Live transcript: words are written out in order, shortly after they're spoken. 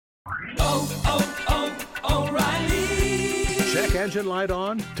O'Reilly. Check engine light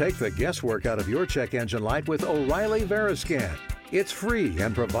on? Take the guesswork out of your check engine light with O'Reilly Veriscan. It's free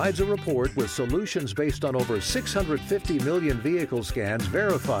and provides a report with solutions based on over 650 million vehicle scans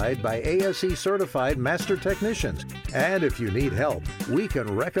verified by ASE certified master technicians. And if you need help, we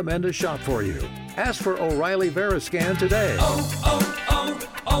can recommend a shop for you. Ask for O'Reilly Veriscan today.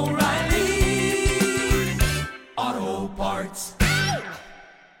 O'Reilly Auto Parts.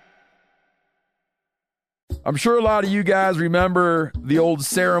 I'm sure a lot of you guys remember the old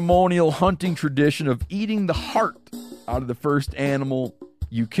ceremonial hunting tradition of eating the heart out of the first animal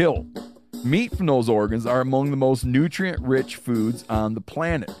you kill. Meat from those organs are among the most nutrient-rich foods on the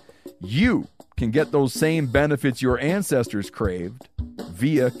planet. You can get those same benefits your ancestors craved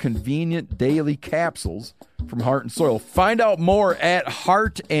via convenient daily capsules from Heart and Soil. Find out more at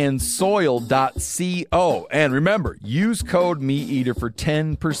heartandsoil.co. And remember, use code MeatEater for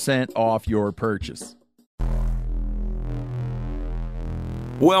 10% off your purchase.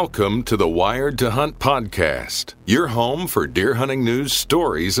 Welcome to the Wired to Hunt podcast, your home for deer hunting news,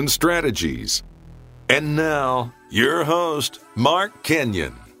 stories, and strategies. And now, your host, Mark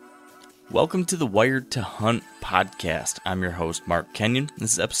Kenyon. Welcome to the Wired to Hunt podcast. I'm your host, Mark Kenyon.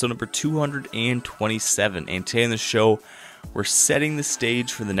 This is episode number 227, and today on the show, we're setting the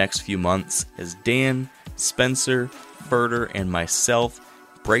stage for the next few months as Dan, Spencer, Furter, and myself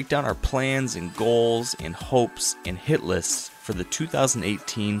break down our plans and goals and hopes and hit lists for the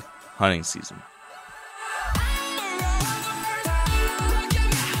 2018 hunting season.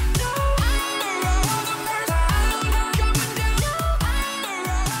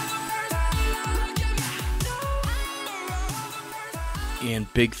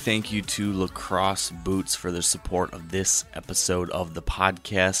 And big thank you to Lacrosse Boots for their support of this episode of the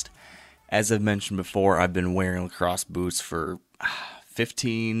podcast. As I've mentioned before, I've been wearing Lacrosse boots for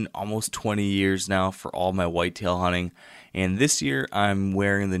 15, almost 20 years now for all my whitetail hunting. And this year I'm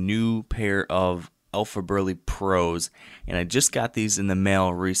wearing the new pair of Alpha Burley Pros, and I just got these in the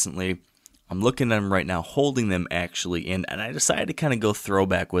mail recently. I'm looking at them right now, holding them actually, and I decided to kind of go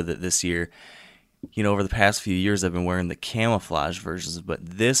throwback with it this year. You know, over the past few years I've been wearing the camouflage versions, but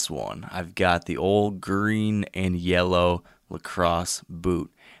this one I've got the old green and yellow Lacrosse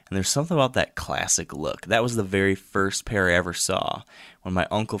boot. And there's something about that classic look. That was the very first pair I ever saw when my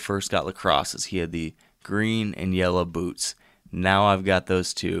uncle first got Lacrosses. He had the green and yellow boots. Now I've got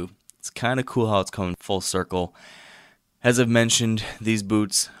those two. It's kind of cool how it's coming full circle. As I've mentioned, these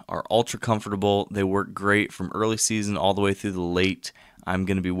boots are ultra comfortable. They work great from early season all the way through the late. I'm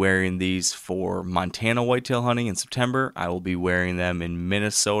going to be wearing these for Montana whitetail hunting in September. I will be wearing them in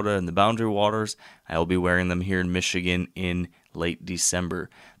Minnesota in the Boundary Waters. I will be wearing them here in Michigan in late December.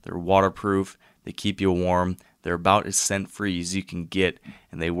 They're waterproof. They keep you warm. They're about as scent-free as you can get,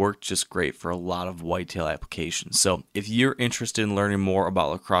 and they work just great for a lot of whitetail applications. So if you're interested in learning more about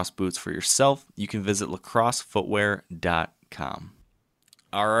Lacrosse boots for yourself, you can visit lacrossefootwear.com.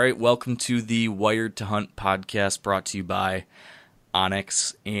 All right, welcome to the Wired to Hunt podcast brought to you by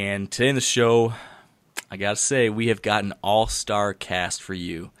Onyx. And today in the show, I got to say, we have got an all-star cast for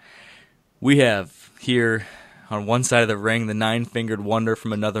you. We have here on one side of the ring, the nine-fingered wonder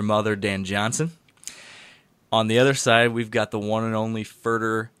from another mother, Dan Johnson. On the other side, we've got the one and only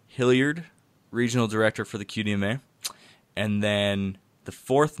Furter Hilliard, regional director for the QDMA. And then the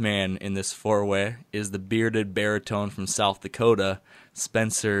fourth man in this four-way is the bearded baritone from South Dakota,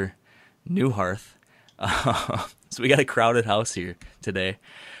 Spencer Newharth. So we got a crowded house here today.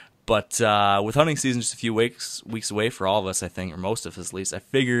 But with hunting season just a few weeks away for all of us, I think, or most of us at least, I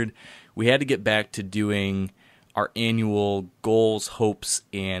figured we had to get back to doing our annual goals, hopes,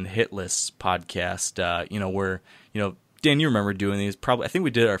 and hit lists podcast, where, Dan, you remember doing these. Probably, I think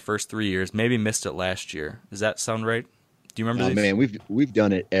we did our first 3 years, maybe missed it last year. Does that sound right? Do you remember these? Man, we've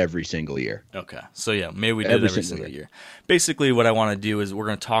done it every single year. Okay. So, yeah, maybe we did every single year. Basically, what I want to do is we're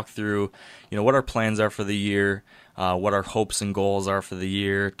going to talk through, what our plans are for the year, what our hopes and goals are for the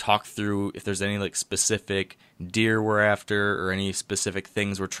year, talk through if there's any specific deer we're after or any specific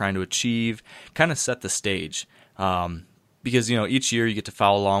things we're trying to achieve, kind of set the stage. Because, each year you get to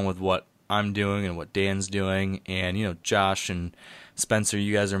follow along with what I'm doing and what Dan's doing, and, Josh and Spencer,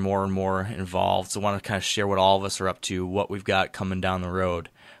 you guys are more and more involved, so I want to kind of share what all of us are up to, what we've got coming down the road.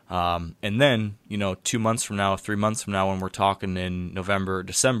 And then, 2 months from now, 3 months from now, when we're talking in November or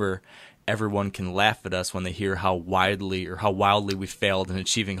December, everyone can laugh at us when they hear how wildly we failed in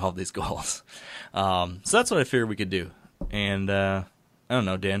achieving all these goals. So that's what I figured we could do. And I don't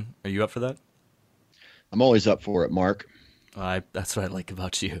know, Dan, are you up for that? I'm always up for it, Mark. That's what I like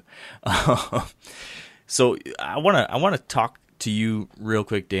about you. So I want to talk to you real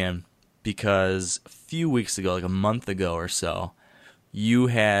quick, Dan, because a few weeks ago, like a month ago or so, we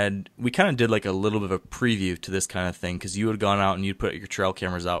kind of did like a little bit of a preview to this kind of thing, because you had gone out and you'd put your trail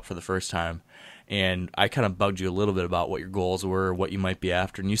cameras out for the first time, and I kind of bugged you a little bit about what your goals were, what you might be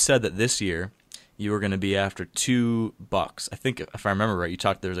after, and you said that this year you were going to be after 2 bucks. I think if I remember right, you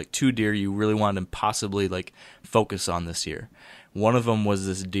talked there was like 2 deer you really wanted to possibly like focus on this year. One of them was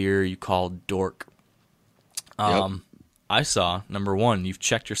this deer you called Dork. Yep. I saw, number 1, you've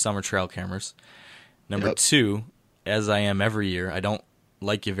checked your summer trail cameras. Number 2, as I am every year, I don't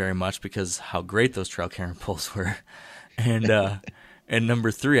like you very much because how great those trail camera pulls were. And and number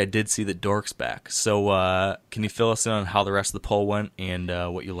 3, I did see that Dork's back. So can you fill us in on how the rest of the poll went and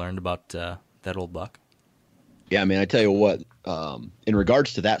what you learned about that old buck? Yeah, man, I tell you what, in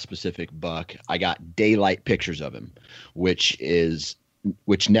regards to that specific buck, I got daylight pictures of him, which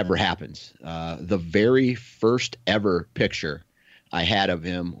never happens. The very first ever picture I had of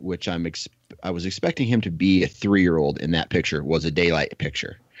him, which I was expecting him to be a 3-year-old in that picture, was a daylight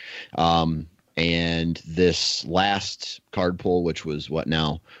picture. And this last card pull, which was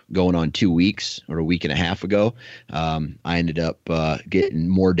going on 2 weeks or a week and a half ago, I ended up getting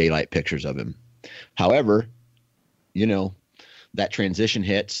more daylight pictures of him. However, that transition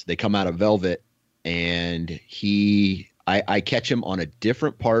hits, they come out of velvet, and I catch him on a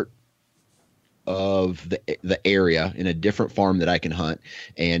different part of the area in a different farm that I can hunt.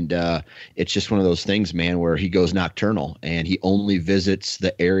 And it's just one of those things, man, where he goes nocturnal and he only visits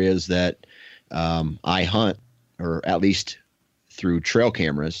the areas that I hunt, or at least through trail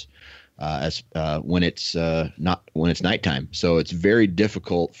cameras, when it's nighttime. So it's very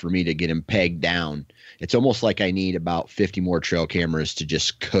difficult for me to get him pegged down. It's almost like I need about 50 more trail cameras to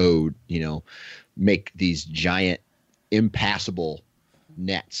just code, make these giant impassable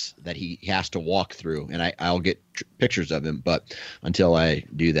nets that he has to walk through, and I'll get pictures of him. But until I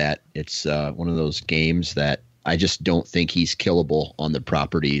do that, it's one of those games that I just don't think he's killable on the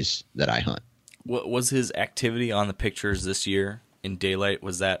properties that I hunt. What was his activity on the pictures this year in daylight?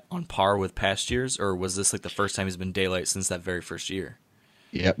 Was that on par with past years, or was this like the first time he's been daylight since that very first year?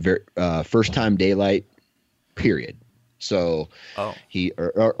 Yeah, first time daylight, period. So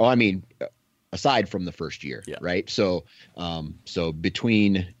aside from the first year, right? So, so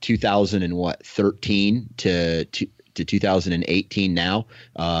between 2013 to 2018 now,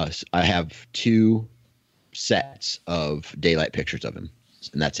 I have 2 sets of daylight pictures of him,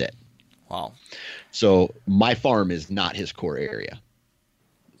 and that's it. Wow. So my farm is not his core area.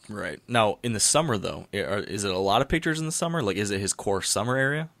 Right. Now, in the summer, though, is it a lot of pictures in the summer? Like, is it his core summer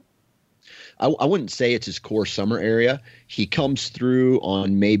area? I wouldn't say it's his core summer area. He comes through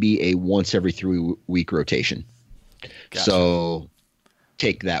on maybe a once every 3-week rotation. Gotcha. So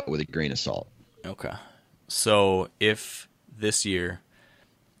take that with a grain of salt. Okay. So if this year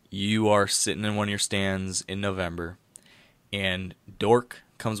you are sitting in one of your stands in November and Dork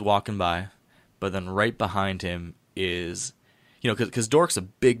comes walking by, but then right behind him is, because Dork's a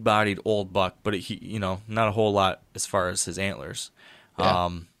big-bodied old buck, but he, not a whole lot as far as his antlers.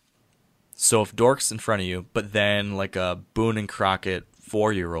 Yeah. So if Dork's in front of you, but then like a Boone and Crockett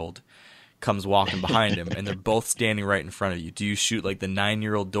 4-year-old comes walking behind him, and they're both standing right in front of you, do you shoot like the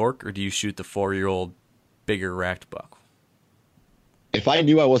 9-year-old Dork, or do you shoot the 4-year-old bigger racked buck? If I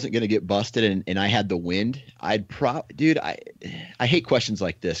knew I wasn't going to get busted and I had the wind, I'd dude, I hate questions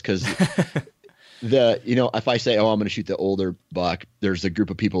like this, because if I say, I'm going to shoot the older buck, there's a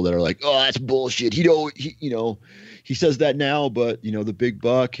group of people that are like, oh, that's bullshit. He says that now, but the big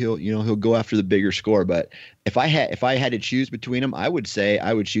buck, he'll go after the bigger score. But if I had to choose between them, I would say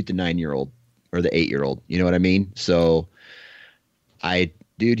I would shoot the 9-year-old or the 8-year-old. You know what I mean? So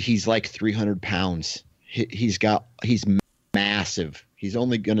he's like 300 pounds. He's massive. He's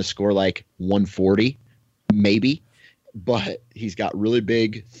only going to score like 140, maybe, but he's got really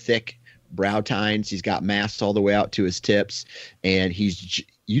big, thick brow tines. He's got mass all the way out to his tips, and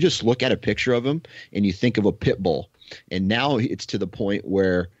you just look at a picture of him and you think of a pit bull. And now it's to the point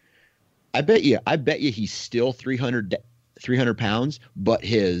where I bet you he's still 300 pounds, but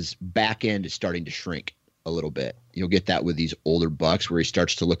his back end is starting to shrink a little bit. You'll get that with these older bucks where he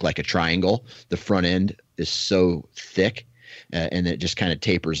starts to look like a triangle. The front end is so thick, and it just kind of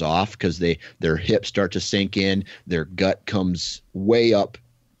tapers off because their hips start to sink in. Their gut comes way up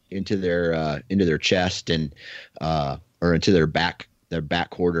into their chest and or into their back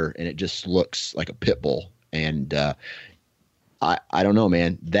quarter, and it just looks like a pit bull. And I don't know,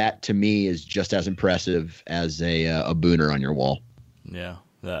 man. That to me is just as impressive as a booner on your wall. Yeah,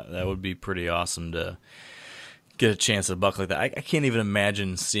 that would be pretty awesome to get a chance at a buck like that. I can't even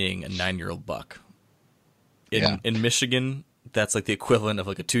imagine seeing a 9-year-old buck in Michigan. that's like the equivalent of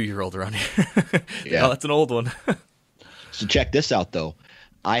like a 2-year-old around here. Yeah. Oh, that's an old one. So check this out, though.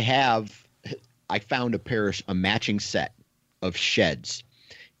 I found a matching set of sheds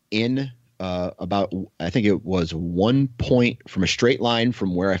in about, I think it was 1 point from a straight line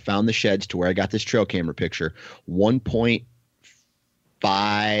from where I found the sheds to where I got this trail camera picture,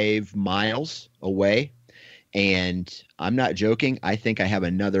 1.5 miles away. And I'm not joking. I think I have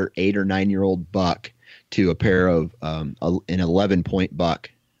another 8 or 9-year-old buck to a pair of an 11-point buck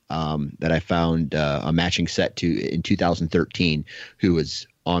that I found a matching set to in 2013, who was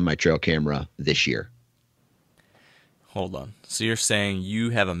on my trail camera this year. Hold on. So you're saying you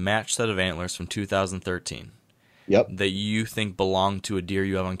have a match set of antlers from 2013 Yep, that you think belong to a deer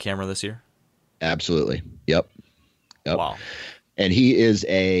you have on camera this year? absolutely. Yep. Wow. And he is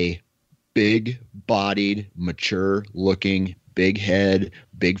a big-bodied, mature-looking, big head,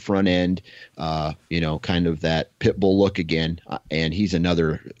 big front end, kind of that pit bull look again. And he's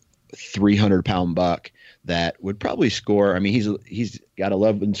another 300-pound buck that would probably score. I mean, he's got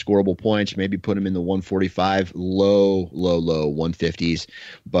 11 scorable points, maybe put him in the 145, low 150s,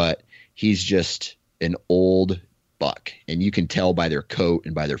 but he's just an old buck. And you can tell by their coat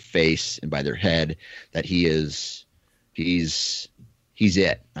and by their face and by their head that he's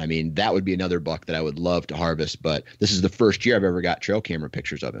it. I mean, that would be another buck that I would love to harvest, but this is the first year I've ever got trail camera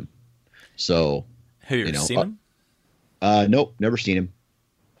pictures of him. So, have you ever seen him? Nope, never seen him.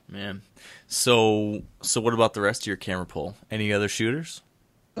 Man. So what about the rest of your camera pull? Any other shooters?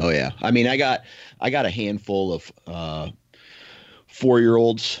 Oh yeah. I mean, I got a handful of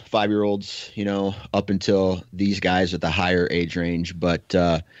 4-year-olds, 5-year-olds, up until these guys at the higher age range. But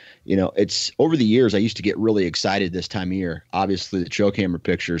it's over the years I used to get really excited this time of year. Obviously, the trail camera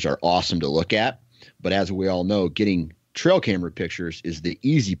pictures are awesome to look at, but as we all know, getting trail camera pictures is the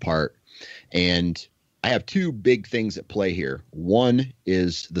easy part. And I have two big things at play here. One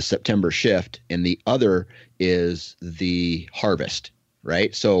is the September shift, and the other is the harvest,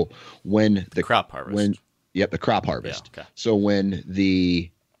 right? So when the crop harvest. The crop harvest. Yeah, okay. So when the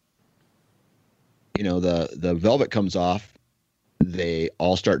velvet comes off, they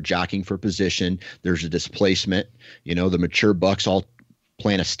all start jockeying for position. There's a displacement. The mature bucks all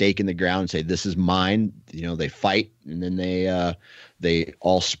plant a stake in the ground and say, "This is mine." They fight, and then they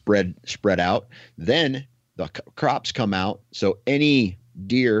all spread out. Then the crops come out. So any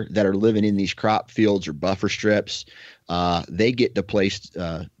deer that are living in these crop fields or buffer strips, they get displaced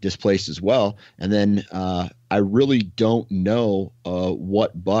as well. And then I really don't know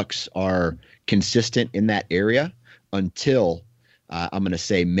what bucks are consistent in that area until I'm going to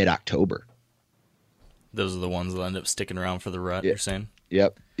say mid-October. Those are the ones that end up sticking around for the rut, Yep. You're saying?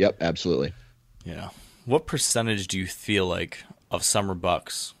 Yep, absolutely. Yeah. What percentage do you feel like of summer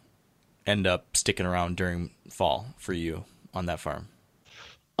bucks end up sticking around during fall for you on that farm?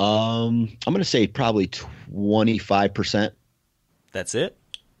 I'm going to say probably 25%. That's it?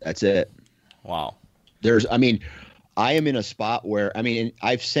 That's it. Wow. I am in a spot where, and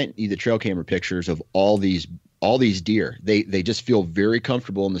I've sent you the trail camera pictures of all these deer. They just feel very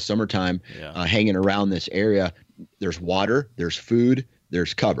comfortable in the summertime, hanging around this area. There's water, there's food,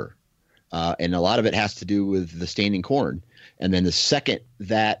 there's cover. And a lot of it has to do with the standing corn. And then the second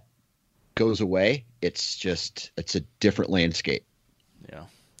that goes away, it's a different landscape. Yeah.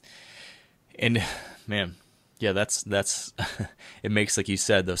 And man, yeah, that's it makes, like you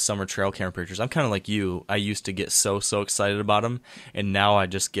said, those summer trail camera pictures. I'm kind of like you. I used to get so excited about them, and now I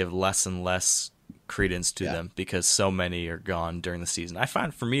just give less and less credence to them because so many are gone during the season. I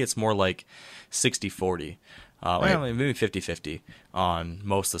find for me it's more like 60-40. Well, maybe 50-50 on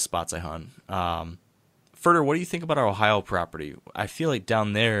most of the spots I hunt. Further, what do you think about our Ohio property? I feel like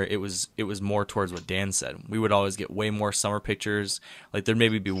down there it was more towards what Dan said. We would always get way more summer pictures. Like there'd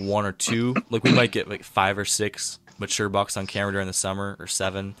maybe be 1 or 2. Like we might get like 5 or 6 mature bucks on camera during the summer, or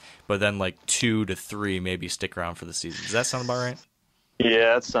 7, but then like 2 to 3 maybe stick around for the season. Does that sound about right?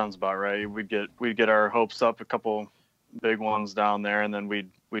 Yeah, that sounds about right. We'd get our hopes up, a couple big ones down there, and then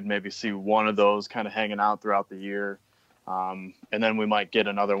we'd maybe see one of those kind of hanging out throughout the year. And then we might get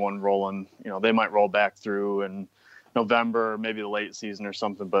another one rolling. They might roll back through in November, maybe the late season or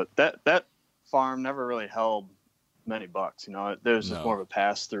something. But that farm never really held many bucks. There's just more of a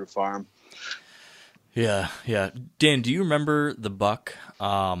pass-through farm. Yeah. Dan, do you remember the buck?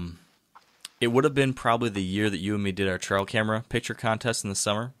 It would have been probably the year that you and me did our trail camera picture contest in the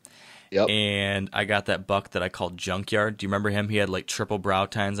summer. Yep. And I got that buck that I called Junkyard. Do you remember him? He had like triple brow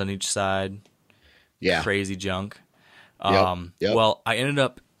tines on each side. Yeah. Crazy junk. Yep. Well, I ended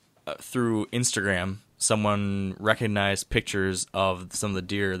up through Instagram someone recognized pictures of some of the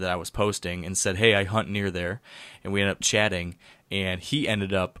deer that I was posting and said, "Hey, I hunt near there," and we ended up chatting. And he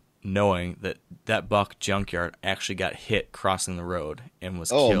ended up knowing that that buck Junkyard actually got hit crossing the road and was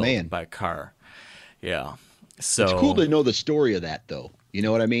killed by a car. Yeah. So it's cool to know the story of that, though. You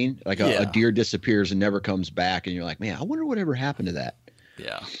know what I mean? Like a deer disappears and never comes back, and you're like, man, I wonder whatever happened to that.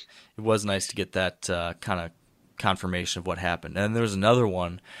 Yeah. It was nice to get that kind of confirmation of what happened. And there was another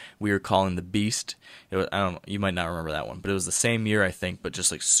one we were calling the Beast. It was, I don't know, you might not remember that one, but it was the same year, I think, but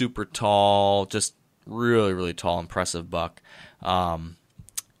just like super tall, just really, really tall, impressive buck.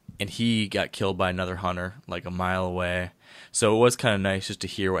 And he got killed by another hunter like a mile away. So it was kind of nice just to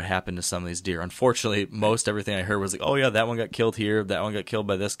hear what happened to some of these deer. Unfortunately, most everything I heard was like, oh yeah, that one got killed here, that one got killed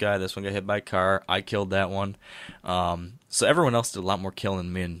by this guy, this one got hit by a car, I killed that one. So everyone else did a lot more killing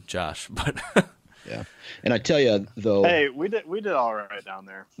than me and Josh. But yeah, and I tell you though, hey, we did all right down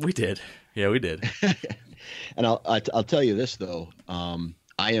there. We did, yeah, we did. And I'll tell you this though,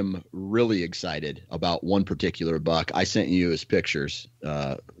 I am really excited about one particular buck. I sent you his pictures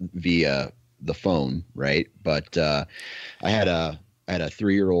via the phone, right? But I had a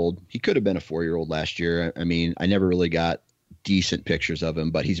 3-year-old. He could have been a 4-year-old last year. I mean, I never really got decent pictures of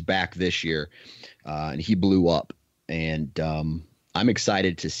him, but he's back this year, and he blew up. And I'm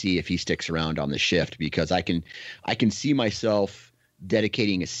excited to see if he sticks around on the shift, because I can see myself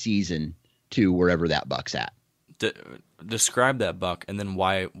dedicating a season to wherever that buck's at. Describe that buck, and then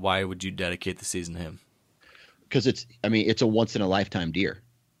why would you dedicate the season to him? Because it's a once in a lifetime deer.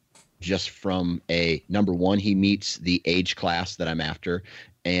 Just from a number one, he meets the age class that I'm after,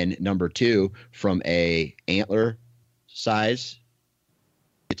 and number two, from a antler size,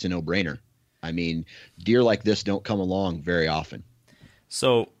 it's a no-brainer. I mean, deer like this don't come along very often.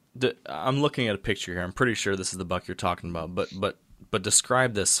 So I'm looking at a picture here. I'm pretty sure this is the buck you're talking about, but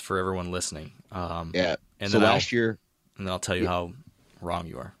describe this for everyone listening. Yeah. And so then last year, and then I'll tell you how wrong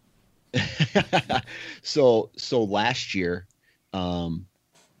you are. So last year,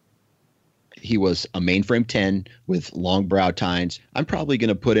 he was a mainframe 10 with long brow tines. I'm probably going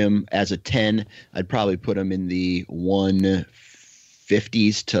to put him as a 10. I'd probably put him in the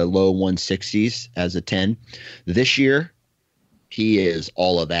 150s to low 160s as a 10. This year, he is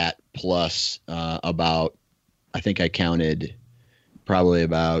all of that plus about, I think I counted probably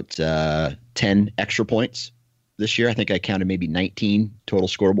about 10 extra points this year. I think I counted maybe 19 total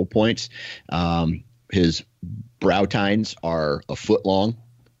scoreable points. His brow tines are a foot long.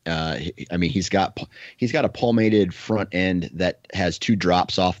 I mean, he's got a palmated front end that has 2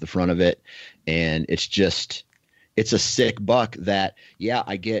 drops off the front of it, and it's a sick buck that, yeah,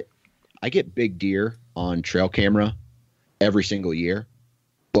 I get big deer on trail camera every single year,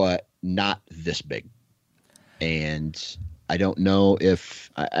 but not this big. And I don't know if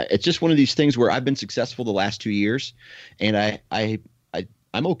it's just one of these things where I've been successful the last 2 years, and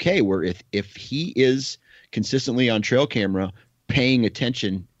I'm okay where if he is consistently on trail camera, paying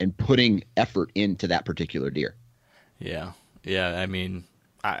attention and putting effort into that particular deer. Yeah. I mean,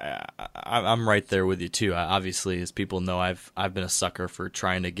 I'm right there with you too. Obviously, as people know, I've been a sucker for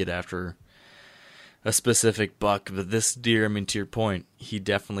trying to get after a specific buck, but this deer, I mean, to your point, he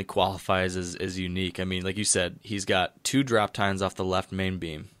definitely qualifies as unique. I mean, like you said, he's got 2 drop tines off the left main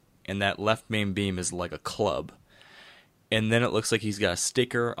beam, and that left main beam is like a club. And then it looks like he's got a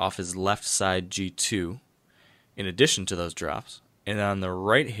sticker off his left side G2 in addition to those drops. And on the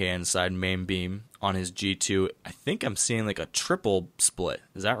right-hand side main beam on his G2, I think I'm seeing like a triple split.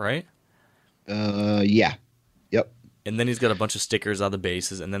 Is that right? Yeah. Yep. And then he's got a bunch of stickers on the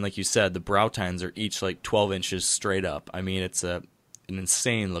bases. And then, like you said, the brow tines are each like 12 inches straight up. I mean, it's an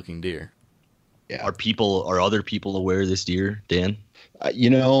insane-looking deer. Yeah. Are other people aware of this deer, Dan?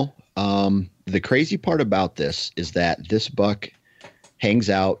 The crazy part about this is that this buck hangs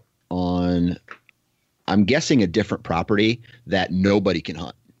out on, I'm guessing, a different property that nobody can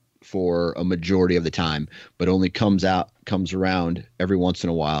hunt for a majority of the time, but only comes around every once in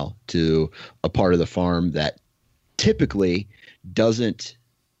a while to a part of the farm that typically doesn't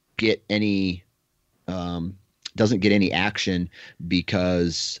get any action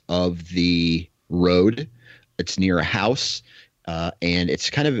because of the road. It's near a house, and it's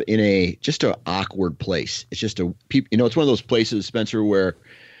kind of in just an awkward place. It's just it's one of those places, Spencer, where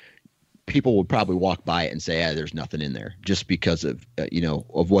people would probably walk by it and say, there's nothing in there, just because of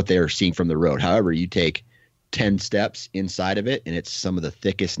what they're seeing from the road. However, you take 10 steps inside of it, and it's some of the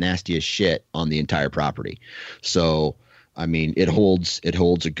thickest, nastiest shit on the entire property. So, I mean, it holds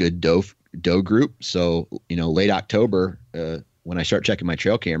a good doe group. So, late October, when I start checking my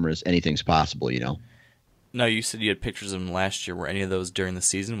trail cameras, anything's possible, No, you said you had pictures of him last year. Were any of those during the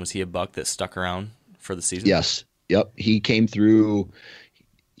season? Was he a buck that stuck around for the season? Yes. Yep. He came through.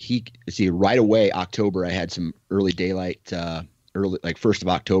 Right away, October, I had some early daylight, early, like 1st of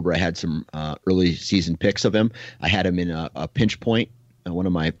October, I had some early season picks of him. I had him in a pinch point, one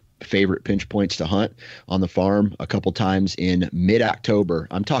of my favorite pinch points to hunt on the farm a couple times in mid-October.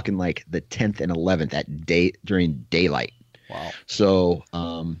 I'm talking like the 10th and 11th during daylight. Wow. So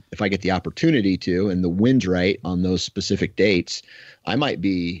if I get the opportunity to, and the wind's right on those specific dates, I might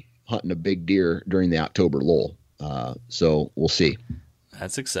be hunting a big deer during the October lull. So we'll see.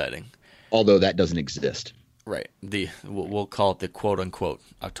 That's exciting. Although that doesn't exist. Right. We'll call it the quote unquote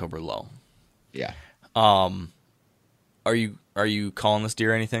October lull. Yeah. Are you calling this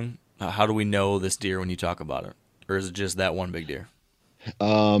deer anything? How do we know this deer when you talk about it? Or is it just that one big deer?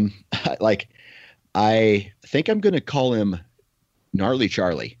 I think I'm going to call him Gnarly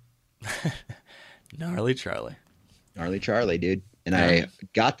Charlie. Gnarly Charlie. Gnarly Charlie, dude. And I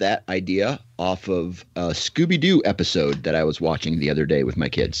got that idea off of a Scooby-Doo episode that I was watching the other day with my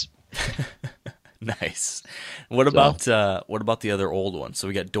kids. Nice. What about the other old one? So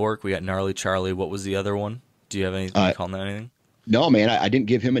we got Dork, we got Gnarly Charlie. What was the other one? Do you have anything calling that anything? No, man, I didn't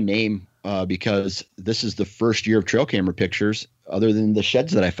give him a name because this is the first year of trail camera pictures other than the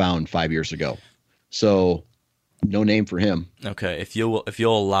sheds that I found 5 years ago. So no name for him. Okay. If you'll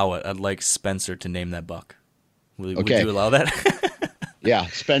allow it, I'd like Spencer to name that buck. Would Okay. you allow that? Yeah,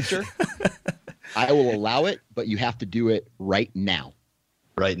 Spencer, I will allow it, but you have to do it right now.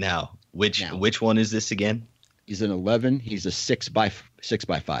 Right now. Which one is this again? He's an 11. He's a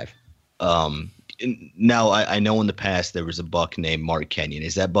 6x5. Now I know in the past there was a buck named Mark Kenyon.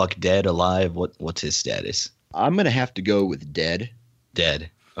 Is that buck dead, alive? What's his status? I'm going to have to go with dead.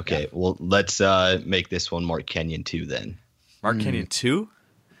 Dead. Okay. Yeah. Well, let's make this one Mark Kenyon 2 then. Mark Kenyon 2?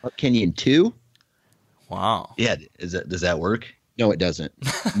 Mark Kenyon 2? Wow. Yeah. Does that work? No, it doesn't.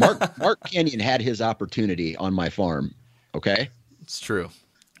 Mark Kenyon had his opportunity on my farm. Okay. It's true.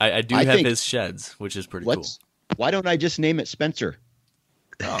 I have his sheds, which is pretty cool. Why don't I just name it Spencer?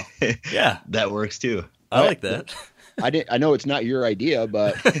 Oh, yeah. That works too. I like that. I know it's not your idea,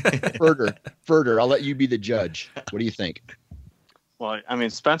 but Furter, I'll let you be the judge. What do you think? Well, I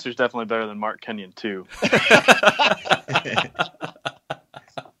mean, Spencer's definitely better than Mark Kenyon too.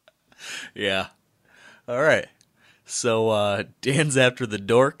 Yeah. All right. So Dan's after the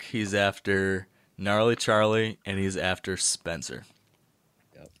Dork, he's after Gnarly Charlie, and he's after Spencer.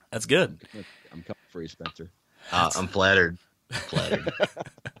 Yep. That's good. I'm coming for you, Spencer. I'm flattered.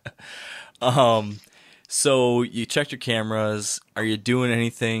 So you checked your cameras. Are you doing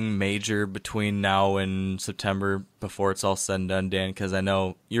anything major between now and September before it's all said and done, Dan? Because I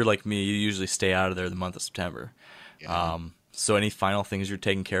know you're like me. You usually stay out of there the month of September. Yeah. So any final things you're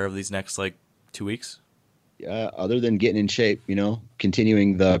taking care of these next 2 weeks? Yeah, other than getting in shape,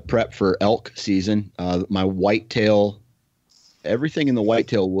 continuing the prep for elk season. My whitetail, everything in the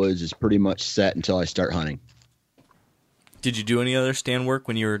whitetail woods is pretty much set until I start hunting. Did you do any other stand work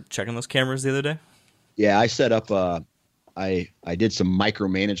when you were checking those cameras the other day? Yeah, I set up I did some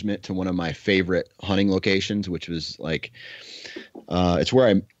micromanagement to one of my favorite hunting locations, which was it's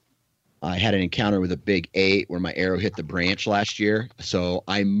where I had an encounter with a big 8 where my arrow hit the branch last year. So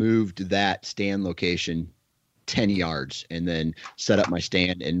I moved that stand location 10 yards and then set up my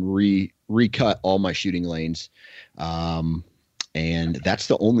stand and recut all my shooting lanes. And that's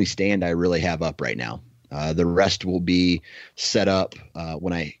the only stand I really have up right now. The rest will be set up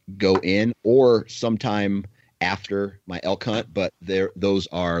when I go in or sometime after my elk hunt, but those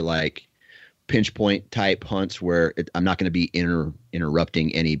are pinch point type hunts where I'm not going to be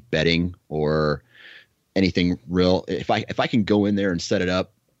interrupting any bedding or anything real. If I can go in there and set it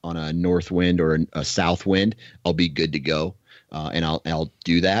up on a north wind or a south wind, I'll be good to go. And I'll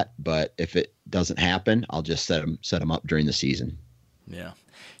do that. But if it doesn't happen, I'll just set them up during the season. Yeah.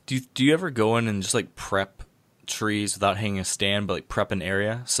 Do you ever go in and just prep trees without hanging a stand, but prep an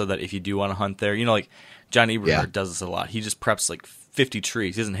area so that if you do want to hunt there, John Eberhard does this a lot. He just preps 50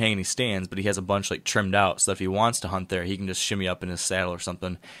 trees. He doesn't hang any stands, but he has a bunch trimmed out so that if he wants to hunt there, he can just shimmy up in his saddle or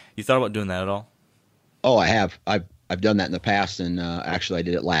something. You thought about doing that at all? Oh, I have. I've done that in the past, and actually I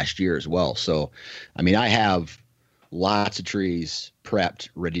did it last year as well. So, I mean, I have lots of trees prepped,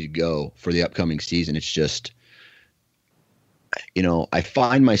 ready to go for the upcoming season. It's just, I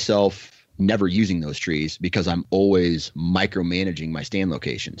find myself never using those trees because I'm always micromanaging my stand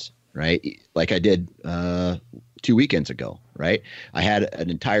locations, right? Like I did 2 weekends ago, right? I had an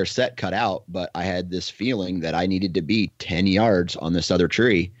entire set cut out, but I had this feeling that I needed to be 10 yards on this other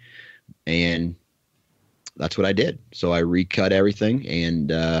tree, and that's what I did. So I recut everything,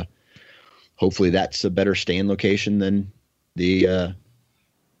 and hopefully that's a better stand location than the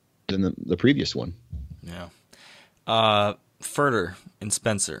than the previous one. Yeah. Furter and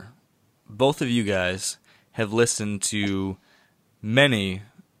Spencer, both of you guys have listened to many,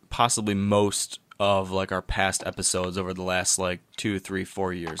 possibly most of like our past episodes over the last like 2, 3,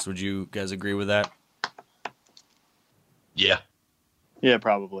 4 years. Would you guys agree with that? Yeah. Yeah,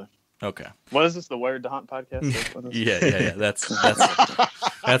 probably. Okay. What is this? The Wired to Hunt podcast? Yeah.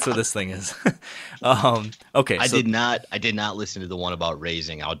 That's what this thing is. Okay. I did not listen to the one about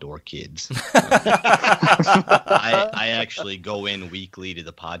raising outdoor kids. I actually go in weekly to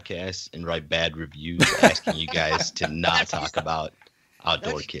the podcast and write bad reviews asking you guys to not talk about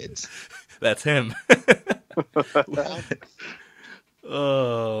outdoor kids. That's him.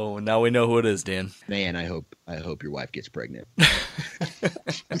 Oh, now we know who it is, Dan. Man, I hope your wife gets pregnant.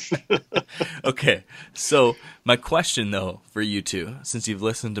 Okay, so my question, though, for you two, since you've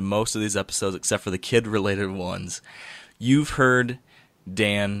listened to most of these episodes except for the kid-related ones, you've heard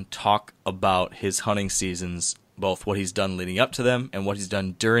Dan talk about his hunting seasons, both what he's done leading up to them and what he's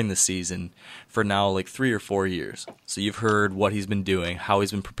done during the season for now like 3 or 4 years. So you've heard what he's been doing, how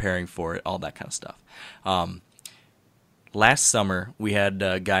he's been preparing for it, all that kind of stuff. Last summer, we had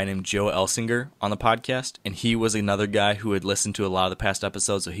a guy named Joe Elsinger on the podcast, and he was another guy who had listened to a lot of the past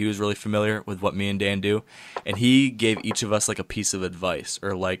episodes, so he was really familiar with what me and Dan do. And he gave each of us like a piece of advice,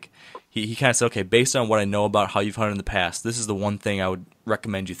 or like he kind of said, okay, based on what I know about how you've hunted in the past, this is the one thing I would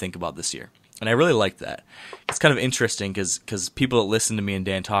recommend you think about this year. And I really liked that. It's kind of interesting because people that listen to me and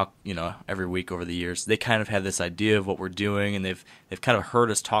Dan talk, every week over the years, they kind of have this idea of what we're doing, and they've kind of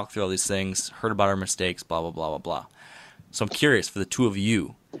heard us talk through all these things, heard about our mistakes, blah, blah, blah, blah, blah. So I'm curious for the two of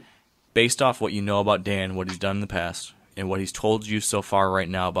you, based off what you know about Dan, what he's done in the past, and what he's told you so far right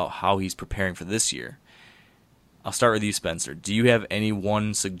now about how he's preparing for this year. I'll start with you, Spencer. Do you have any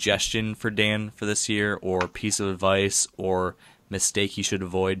one suggestion for Dan for this year, or piece of advice, or mistake he should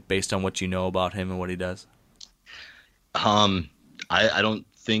avoid based on what you know about him and what he does? I don't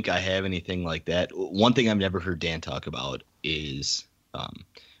think I have anything like that. One thing I've never heard Dan talk about is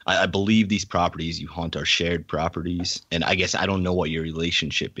I believe these properties you hunt are shared properties, and I guess I don't know what your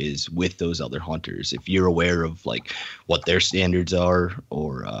relationship is with those other hunters. If you're aware of like what their standards are,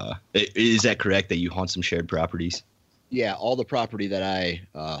 or is that correct that you hunt some shared properties? Yeah, all the property that I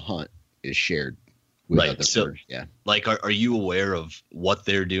hunt is shared with right. other So, hunters. Yeah. Like, are you aware of what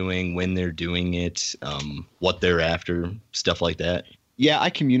they're doing, when they're doing it, what they're after, stuff like that? Yeah,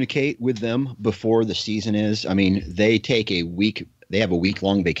 I communicate with them before the season is. I mean, they take a week. They have a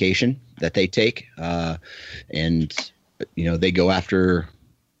week-long vacation that they take, and they go after.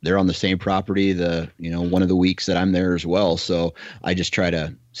 They're on the same property one of the weeks that I'm there as well. So I just try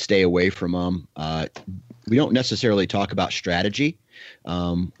to stay away from them. We don't necessarily talk about strategy.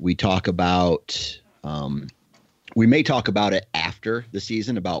 We talk about. We may talk about it after the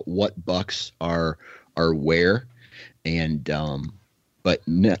season about what bucks are where, and but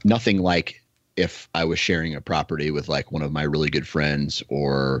nothing like if I was sharing a property with like one of my really good friends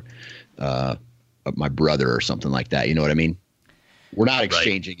or my brother or something like that. You know what I mean? We're not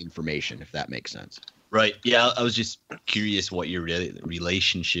exchanging information, if that makes sense. Right. Yeah, I was just curious what your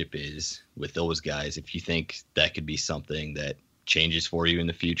relationship is with those guys, if you think that could be something that changes for you in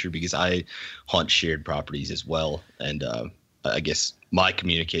the future, because I hunt shared properties as well. And I guess my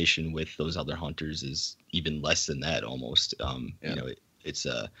communication with those other hunters is even less than that almost.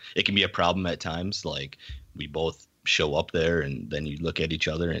 It can be a problem at times. Like we both show up there and then you look at each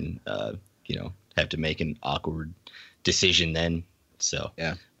other and, have to make an awkward decision then. So,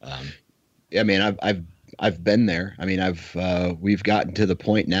 yeah. Yeah, man, I've been there. I mean, we've gotten to the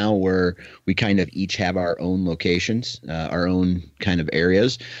point now where we kind of each have our own locations, our own kind of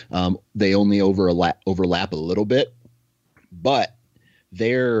areas. They only overlap a little bit, but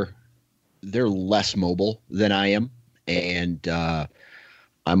they're less mobile than I am, and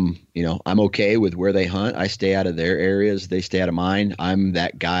I'm okay with where they hunt. I stay out of their areas, they stay out of mine. I'm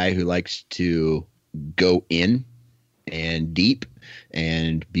that guy who likes to go in and deep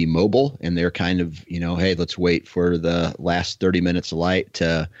and be mobile, and they're kind of, hey, let's wait for the last 30 minutes of light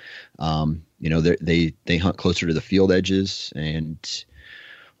to, they hunt closer to the field edges and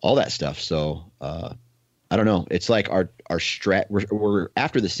all that stuff. So, I don't know. It's like our strat. We're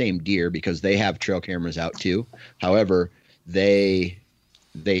after the same deer because they have trail cameras out too. However, they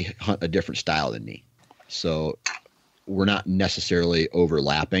hunt a different style than me. So we're not necessarily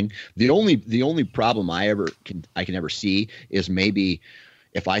overlapping. The only problem I can ever see is maybe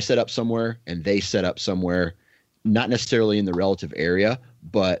if I set up somewhere and they set up somewhere, not necessarily in the relative area,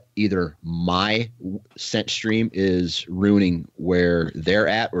 but either my scent stream is ruining where they're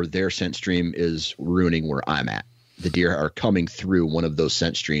at or their scent stream is ruining where I'm at. the deer are coming through one of those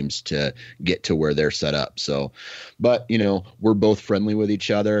scent streams to get to where they're set up. So, but we're both friendly with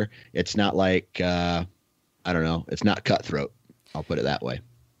each other. It's not like, I don't know, it's not cutthroat. I'll put it that way.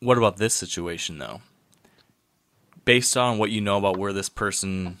 What about this situation though? Based on what you know about where this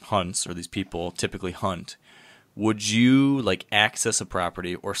person hunts, or these people typically hunt, would you access a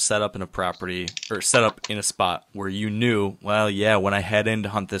property or set up in a property or set up in a spot where you knew, well, yeah, when I head in to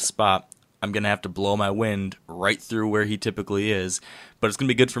hunt this spot, I'm going to have to blow my wind right through where he typically is, but it's going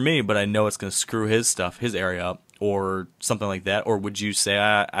to be good for me, but I know it's going to screw his area up or something like that? Or would you say,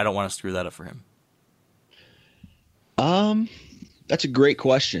 I don't want to screw that up for him? That's a great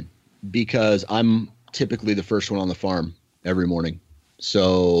question, because I'm typically the first one on the farm every morning.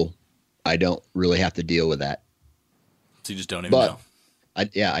 So I don't really have to deal with that. So you just don't even know.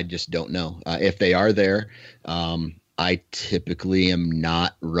 I just don't know. If they are there, I typically am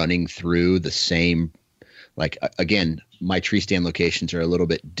not running through the same, again, my tree stand locations are a little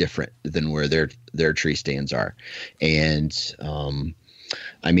bit different than where their tree stands are. And,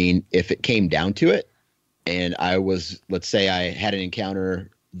 I mean, if it came down to it and let's say I had an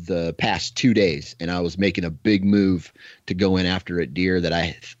encounter the past 2 days and I was making a big move to go in after a deer that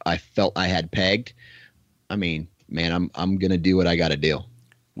I felt I had pegged, I mean, man, I'm going to do what I got to do.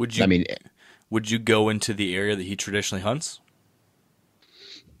 Would you go into the area that he traditionally hunts?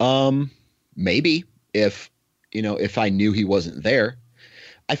 Maybe if I knew he wasn't there.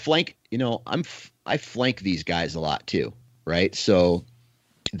 I flank these guys a lot too, right? So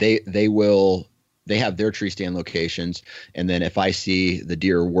they have their tree stand locations, and then if I see the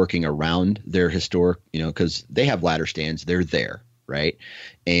deer working around their historic, because they have ladder stands, they're there, right?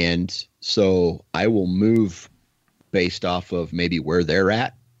 And so I will move based off of maybe where they're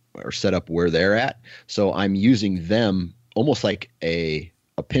at, or set up where they're at. So I'm using them almost like a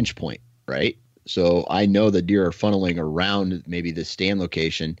pinch point, right? So I know the deer are funneling around maybe the stand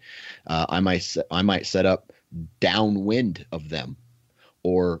location. I might set up downwind of them,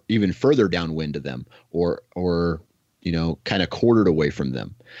 or even further downwind of them, or kind of quartered away from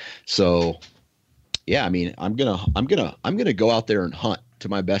them. So yeah, I mean, I'm gonna go out there and hunt to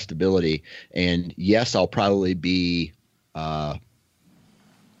my best ability. And yes, I'll probably be, I'm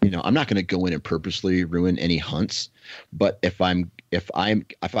not going to go in and purposely ruin any hunts, but if I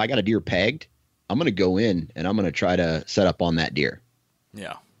got a deer pegged, I'm going to go in and I'm going to try to set up on that deer.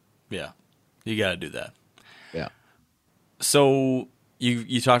 Yeah. Yeah. You got to do that. Yeah. So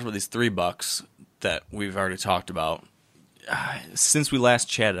you talked about these 3 bucks that we've already talked about. Since we last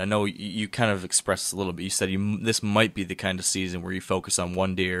chatted, I know you kind of expressed this a little bit. You said this might be the kind of season where you focus on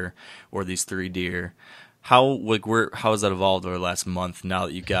 1 deer or these 3 deer. How has that evolved over the last month now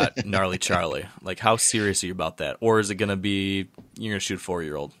that you got Gnarly Charlie? How serious are you about that? Or is it going to be you're going to shoot a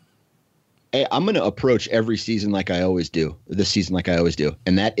 4-year-old? Hey, I'm going to approach every season like I always do, this season like I always do.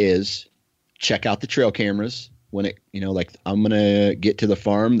 And that is check out the trail cameras. When I'm going to get to the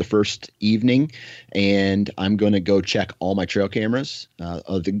farm the first evening and I'm going to go check all my trail cameras,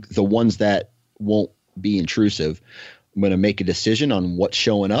 the ones that won't be intrusive. I'm going to make a decision on what's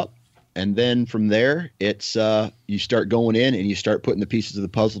showing up. And then from there, it's you start going in and you start putting the pieces of the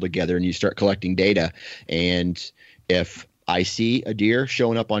puzzle together and you start collecting data. And if I see a deer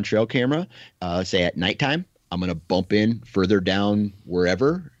showing up on trail camera, say at nighttime, I'm going to bump in further down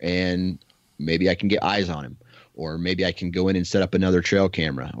wherever and maybe I can get eyes on him. Or maybe I can go in and set up another trail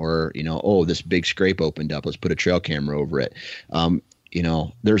camera, or, this big scrape opened up. Let's put a trail camera over it.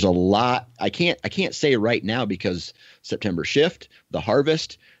 There's a lot. I can't say right now because September shift, the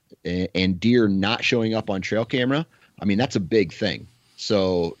harvest, and deer not showing up on trail camera. I mean, that's a big thing.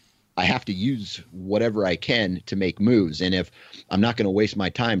 So I have to use whatever I can to make moves. And if I'm not going to waste my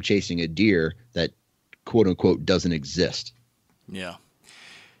time chasing a deer that quote unquote doesn't exist. Yeah.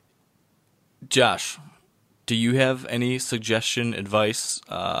 Josh, do you have any suggestion, advice,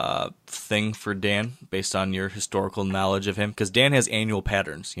 thing for Dan based on your historical knowledge of him? Because Dan has annual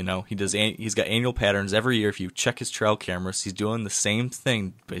patterns. He's got annual patterns every year. If you check his trail cameras, he's doing the same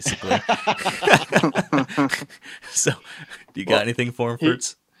thing basically. So, do you got anything for him,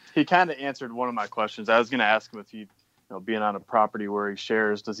 Fritz? He kind of answered one of my questions. I was going to ask him if he, being on a property where he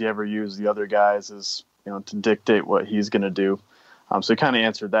shares, does he ever use the other guys as to dictate what he's going to do? So he kind of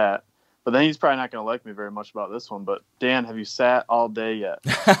answered that. But then he's probably not going to like me very much about this one. But Dan, have you sat all day yet?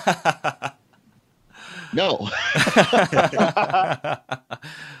 No.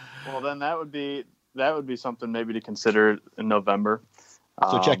 Well, then that would be something maybe to consider in November.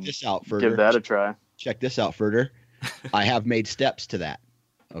 So check this out, Furter. Give that a try. Check this out, Furter. I have made steps to that.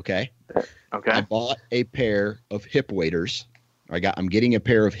 Okay. Okay. I bought a pair of hip waders. I'm getting a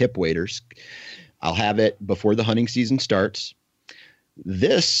pair of hip waders. I'll have it before the hunting season starts.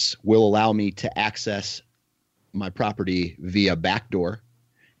 This will allow me to access my property via backdoor.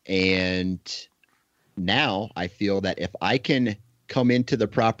 And now I feel that if I can come into the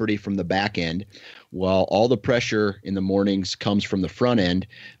property from the back end, while all the pressure in the mornings comes from the front end,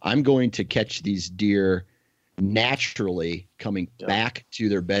 I'm going to catch these deer naturally coming back to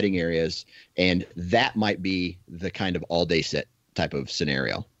their bedding areas. And that might be the kind of all day sit type of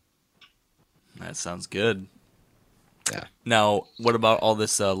scenario. That sounds good. Yeah. Now, what about all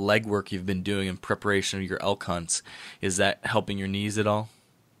this leg work you've been doing in preparation of your elk hunts? Is that helping your knees at all?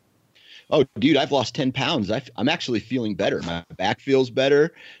 Oh, dude, I've lost 10 pounds. I'm actually feeling better. My back feels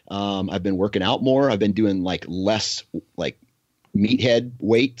better. I've been working out more. I've been doing like less like meathead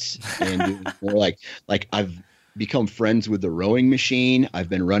weights and doing more like I've become friends with the rowing machine. I've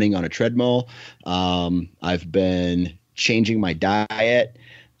been running on a treadmill. I've been changing my diet.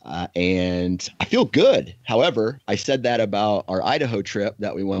 And I feel good. However, I said that about our Idaho trip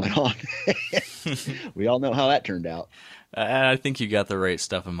that we went on. We all know how that turned out. I think you got the right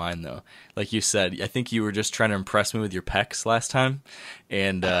stuff in mind, though. Like you said, I think you were just trying to impress me with your pecs last time.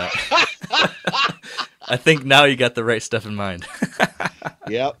 And I think now you got the right stuff in mind.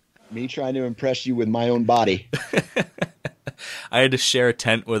 Yep. Me trying to impress you with my own body. I had to share a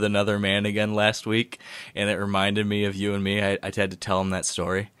tent with another man again last week, and it reminded me of you and me. I had to tell him that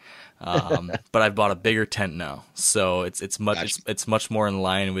story. But I've bought a bigger tent now, so it's much more in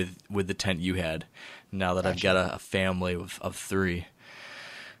line with the tent you had. Now that I've got a family of 3.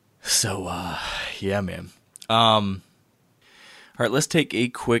 So yeah, man. All right, let's take a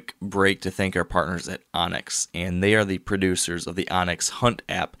quick break to thank our partners at onX, and they are the producers of the onX Hunt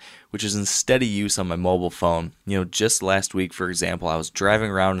app, which is in steady use on my mobile phone. You know, just last week, for example, I was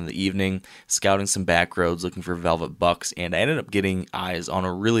driving around in the evening, scouting some back roads, looking for velvet bucks, and I ended up getting eyes on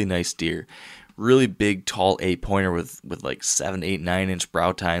a really nice deer. Really big, tall 8-pointer with like 7, 8, 9-inch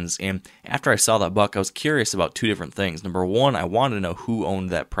brow tines. And after I saw that buck, I was curious about 2 different things. Number one, I wanted to know who owned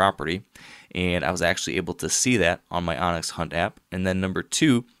that property, and I was actually able to see that on my onX Hunt app. And then number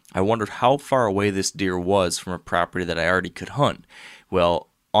 2, I wondered how far away this deer was from a property that I already could hunt. Well,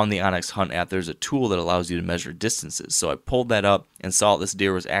 on the onX Hunt app, there's a tool that allows you to measure distances. So I pulled that up and saw this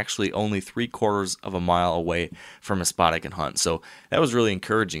deer was actually only 3/4 of a mile away from a spot I can hunt. So that was really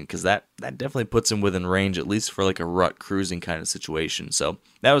encouraging because that definitely puts him within range, at least for like a rut cruising kind of situation. So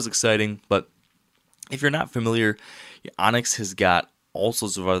that was exciting. But if you're not familiar, onX has got all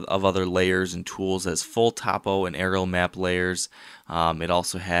sorts of other layers and tools. It has full topo and aerial map layers. It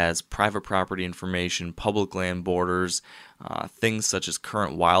also has private property information, public land borders, things such as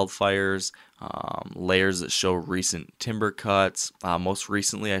current wildfires, layers that show recent timber cuts. Most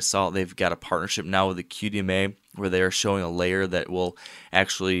recently, I saw they've got a partnership now with the QDMA where they are showing a layer that will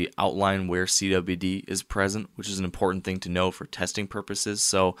actually outline where CWD is present, which is an important thing to know for testing purposes.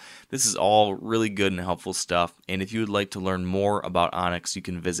 So this is all really good and helpful stuff. And if you would like to learn more about onX, you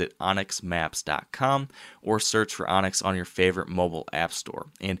can visit onxmaps.com or search for onX on your favorite mobile app store.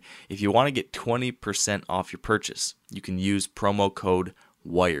 And if you want to get 20% off your purchase, you can use promo code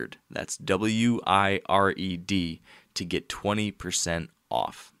WIRED. That's WIRED to get 20%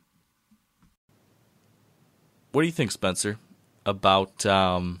 off. What do you think, Spencer, about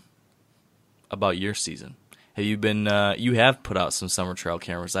your season? Have you been? You have put out some summer trail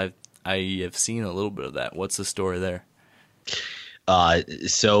cameras. I have seen a little bit of that. What's the story there?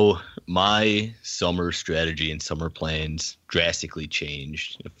 So my summer strategy and summer plans drastically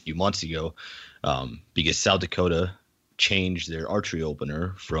changed a few months ago because South Dakota changed their archery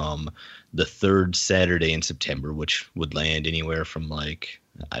opener from the 3rd Saturday in September, which would land anywhere from like,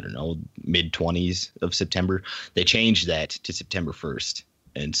 I don't know, mid-20s of September. They changed that to September 1st.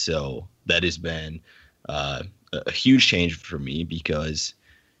 And so that has been a huge change for me because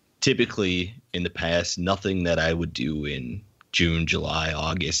typically in the past, nothing that I would do in June, July,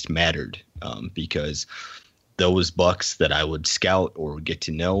 August mattered because those bucks that I would scout or get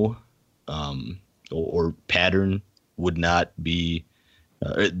to know or pattern would not be,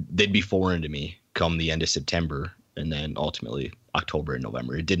 they'd be foreign to me come the end of September and then ultimately October and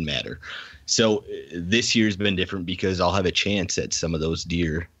November. It didn't matter. So this year's been different because I'll have a chance at some of those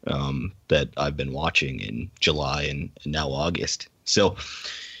deer that I've been watching in July and now August. So,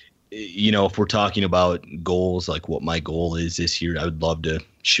 you know, if we're talking about goals, like what my goal is this year, I would love to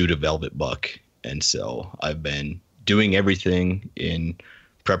shoot a velvet buck. And so I've been doing everything in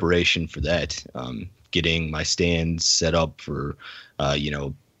preparation for that, getting my stands set up for,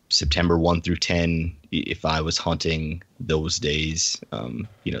 September 1 through 10. If I was hunting those days,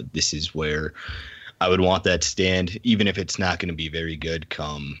 this is where I would want that stand, even if it's not going to be very good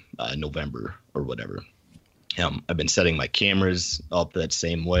come November or whatever. I've been setting my cameras up that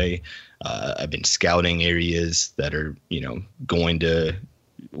same way. I've been scouting areas that are, going to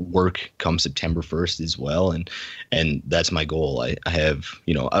work come September 1st as well. And that's my goal. I have,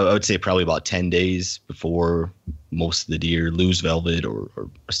 I would say probably about 10 days before most of the deer lose velvet or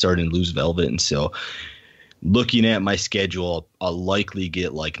starting to lose velvet. And so looking at my schedule, I'll likely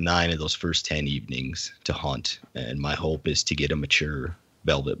get like 9 of those first 10 evenings to hunt. And my hope is to get a mature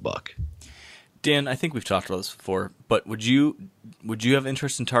velvet buck. Dan, I think we've talked about this before, but would you have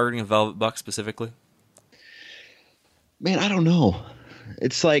interest in targeting a velvet buck specifically? Man, I don't know.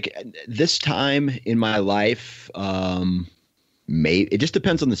 It's like this time in my life, it just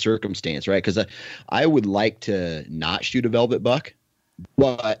depends on the circumstance, right? Because I would like to not shoot a velvet buck,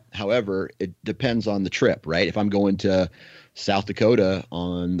 but however, it depends on the trip, right? If I'm going to South Dakota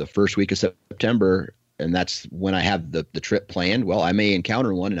on the first week of September, and that's when I have the trip planned, well, I may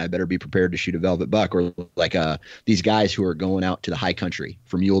encounter one, and I better be prepared to shoot a velvet buck. Or like these guys who are going out to the high country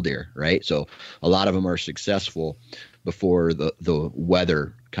for mule deer, right? So a lot of them are successful before the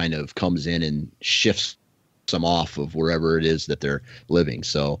weather kind of comes in and shifts them off of wherever it is that they're living.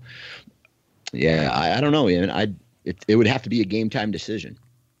 So yeah, I don't know, man. It would have to be a game time decision.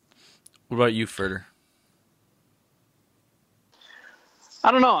 What about you, Furter?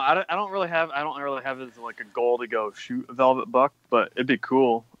 I don't know. I don't really have it as like a goal to go shoot a velvet buck, but it'd be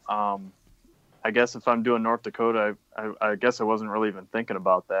cool. I guess if I'm doing North Dakota, I guess I wasn't really even thinking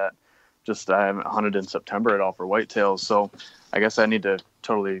about that. Just I haven't hunted in September at all for whitetails, so I guess I need to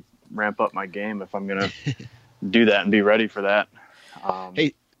totally ramp up my game if I'm gonna do that and be ready for that.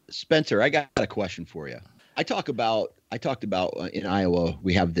 Hey, Spencer, I got a question for you. I talked about in Iowa,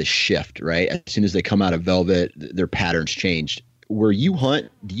 we have this shift, right? As soon as they come out of velvet, their patterns changed. Where you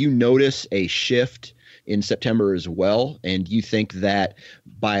hunt, do you notice a shift in September as well? And do you think that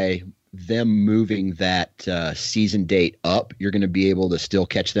by them moving that season date up, you're going to be able to still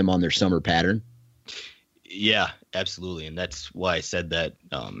catch them on their summer pattern? Yeah, absolutely. And that's why I said that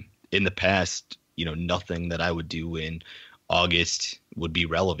in the past, nothing that I would do in August would be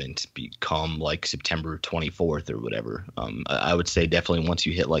relevant become like September 24th or whatever. I would say definitely once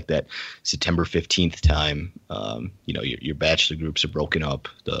you hit like that September 15th time, your bachelor groups are broken up,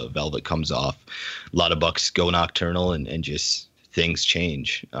 the velvet comes off, a lot of bucks go nocturnal and just things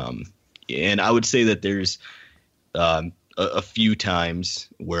change. And I would say that there's a few times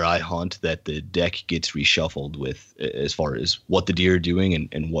where I hunt that the deck gets reshuffled with as far as what the deer are doing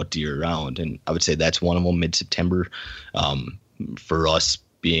and what deer are around. And I would say that's one of them mid-September. For us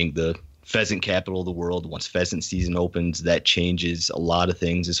being the pheasant capital of the world, once pheasant season opens, that changes a lot of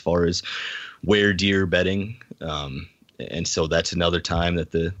things as far as where deer are bedding. And so that's another time that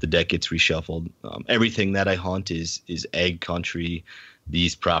the deck gets reshuffled. Everything that I hunt is ag country.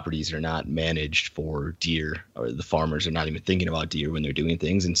 These properties are not managed for deer, or the farmers are not even thinking about deer when they're doing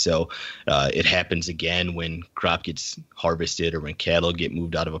things. And so it happens again when crop gets harvested or when cattle get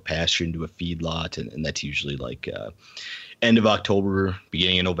moved out of a pasture into a feedlot. And that's usually like end of October,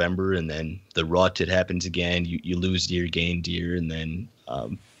 beginning of November. And then the rut, it happens again. You lose deer, gain deer. And then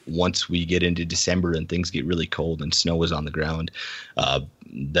once we get into December and things get really cold and snow is on the ground,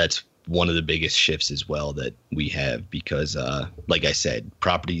 that's one of the biggest shifts as well that we have because, like I said,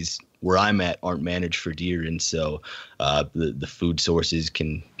 properties where I'm at aren't managed for deer. And so the food sources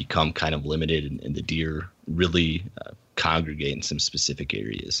can become kind of limited and the deer really congregate in some specific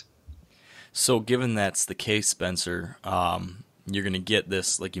areas. So given that's the case, Spencer, you're going to get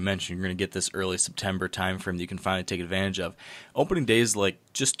this, like you mentioned, you're going to get this early September timeframe that you can finally take advantage of. Opening day is like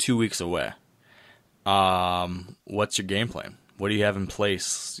just 2 weeks away. What's your game plan? What do you have in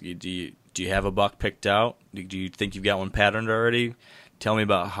place? Do you have a buck picked out? Do you think you've got one patterned already? Tell me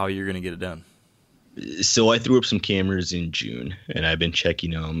about how you're going to get it done. So I threw up some cameras in June, and I've been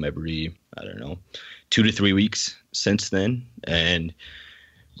checking them every, 2 to 3 weeks since then. And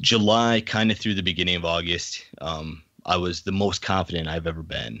July, kind of through the beginning of August, I was the most confident I've ever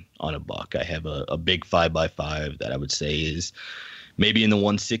been on a buck. I have a big 5x5 that I would say is maybe in the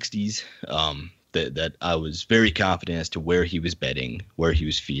 160s. That I was very confident as to where he was bedding, where he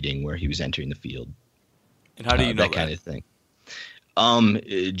was feeding, where he was entering the field. And how do you know that kind of thing?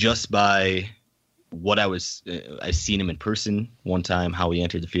 Just by what I've seen him in person one time, how he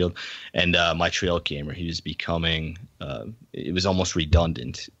entered the field, and my trail camera. He was becoming, it was almost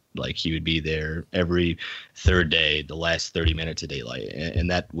redundant. Like he would be there every third day, the last 30 minutes of daylight, and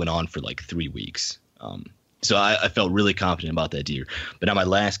that went on for like 3 weeks. So I felt really confident about that deer. But on my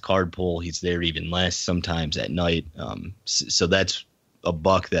last card pull, he's there even less, sometimes at night. So that's a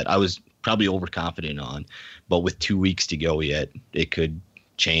buck that I was probably overconfident on. But with 2 weeks to go yet, it could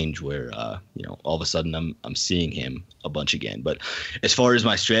change where all of a sudden I'm seeing him a bunch again. But as far as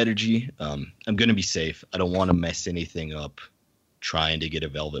my strategy, I'm going to be safe. I don't want to mess anything up trying to get a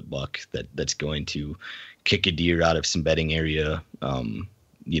velvet buck that's going to kick a deer out of some bedding area,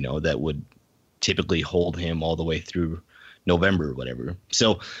 that would typically hold him all the way through November or whatever.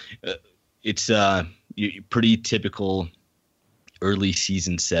 So it's pretty typical early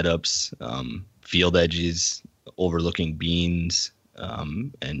season setups, field edges, overlooking beans,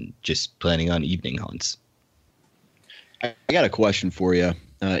 and just planning on evening hunts. I got a question for you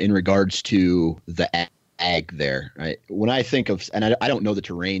in regards to the ag there. Right? When I think of, and I don't know the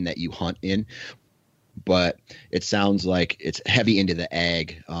terrain that you hunt in, but it sounds like it's heavy into the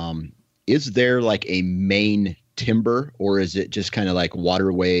ag. Is there like a main timber, or is it just kind of like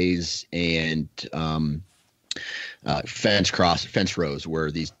waterways and fence rows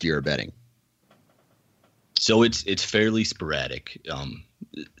where these deer are bedding? So it's fairly sporadic.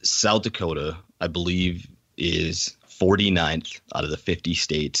 South Dakota, I believe, is 49th out of the 50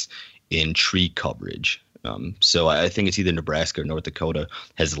 states in tree coverage. So I think it's either Nebraska or North Dakota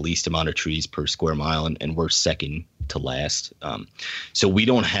has the least amount of trees per square mile, and we're second to last. So we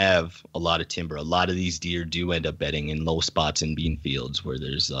don't have a lot of timber. A lot of these deer do end up bedding in low spots in bean fields where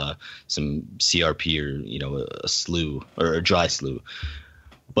there's some CRP or a slough or a dry slough.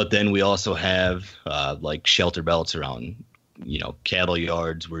 But then we also have like shelter belts around cattle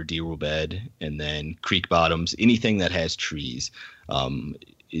yards where deer will bed, and then creek bottoms. Anything that has trees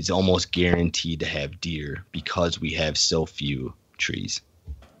is almost guaranteed to have deer because we have so few trees.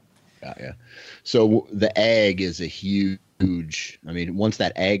 Yeah. So the ag is a huge. I mean, once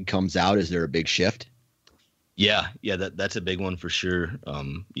that ag comes out, is there a big shift? Yeah, that's a big one for sure.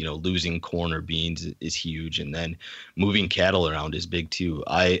 Losing corn or beans is huge, and then moving cattle around is big too.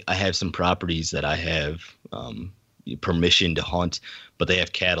 I have some properties that I have permission to hunt, but they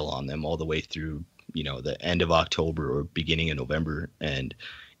have cattle on them all the way through the end of October or beginning of November, and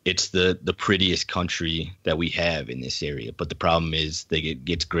it's the prettiest country that we have in this area. But the problem is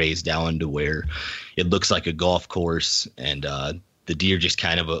gets grazed down to where it looks like a golf course, and the deer just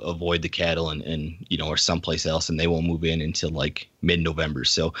kind of avoid the cattle and are someplace else, and they won't move in until like mid-November.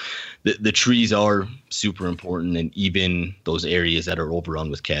 So the trees are super important, and even those areas that are overrun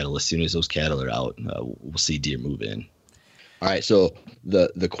with cattle, as soon as those cattle are out, we'll see deer move in. All right. So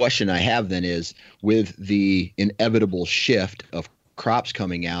the question I have then is, with the inevitable shift of crops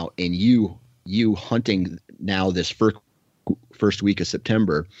coming out and you hunting now this first week of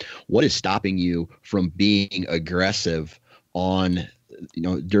September, what is stopping you from being aggressive on,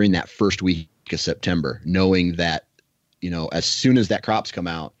 during that first week of September, knowing that, as soon as that crops come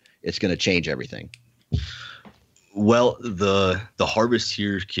out, it's going to change everything? Well, the harvest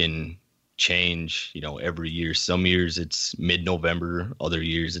here can change, every year. Some years it's mid-November, other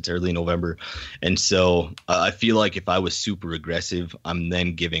years it's early November. And so I feel like if I was super aggressive, I'm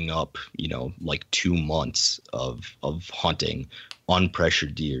then giving up, like 2 months of hunting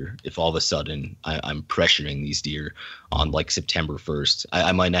unpressured deer. If all of a sudden I'm pressuring these deer on like September 1st,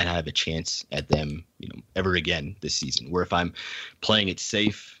 I might not have a chance at them, ever again this season. Where if I'm playing it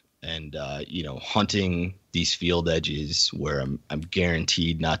safe and, hunting these field edges where I'm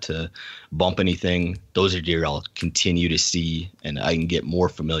guaranteed not to bump anything, those are deer I'll continue to see and I can get more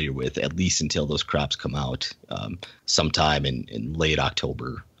familiar with, at least until those crops come out sometime in late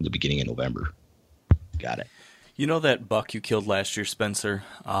October, the beginning of November. Got it. You know that buck you killed last year, Spencer?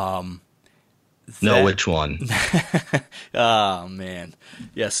 No, which one? Oh, man.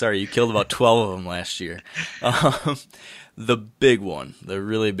 Yeah, sorry, you killed about 12 of them last year. The big one, the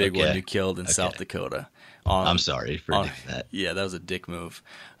really big one you killed in South Dakota. I'm sorry for doing that. Yeah, that was a dick move.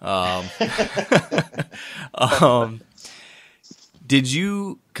 Did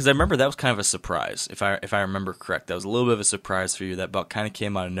you? Because I remember that was kind of a surprise. If I remember correct, that was a little bit of a surprise for you. That buck kind of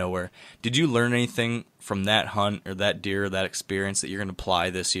came out of nowhere. Did you learn anything from that hunt or that deer or that experience that you're going to apply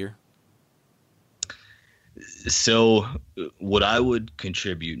this year? So, what I would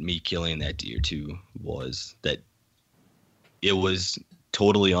contribute me killing that deer to was that it was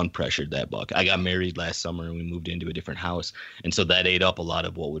totally unpressured, that buck. I got married last summer and we moved into a different house. And so that ate up a lot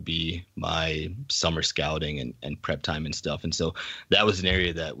of what would be my summer scouting and prep time and stuff. And so that was an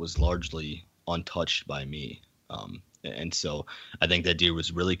area that was largely untouched by me. And so I think that deer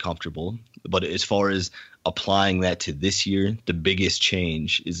was really comfortable. But as far as applying that to this year, the biggest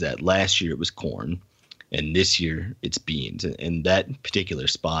change is that last year it was corn and this year it's beans. And that particular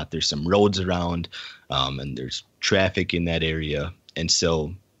spot, there's some roads around and there's traffic in that area. And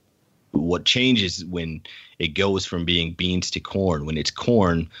so what changes when it goes from being beans to corn? When it's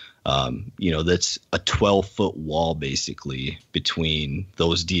corn, That's a 12-foot wall basically between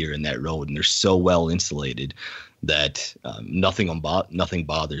those deer and that road, and they're so well insulated that nothing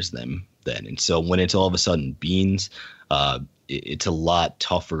bothers them then. And so when it's all of a sudden beans, it's a lot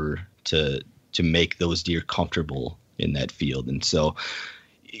tougher to make those deer comfortable in that field. And so,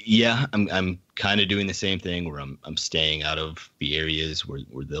 yeah, I'm kind of doing the same thing where I'm staying out of the areas where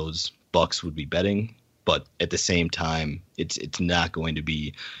those bucks would be bedding. But at the same time, it's not going to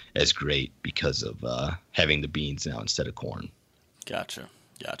be as great because of having the beans now instead of corn. Gotcha.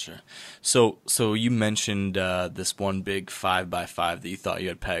 So you mentioned this one big 5x5 that you thought you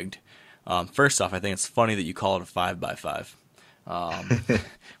had pegged. First off, I think it's funny that you call it a 5x5.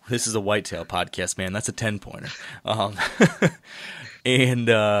 This is a whitetail podcast, man. That's a 10-pointer. And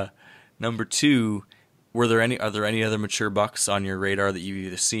number two, are there any other mature bucks on your radar that you've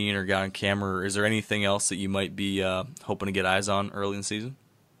either seen or got on camera, or is there anything else that you might be hoping to get eyes on early in the season?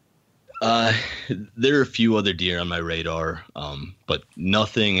 There are a few other deer on my radar, but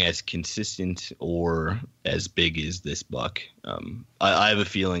nothing as consistent or as big as this buck. I have a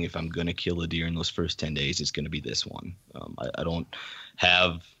feeling if I'm going to kill a deer in those first 10 days, it's going to be this one. I don't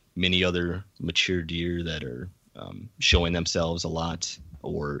have many other mature deer that are showing themselves a lot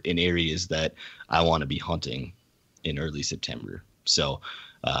or in areas that I want to be hunting in early September. So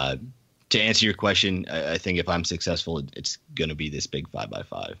to answer your question, I think if I'm successful, it's going to be this big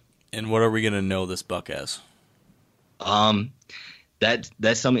 5x5. And what are we going to know this buck as?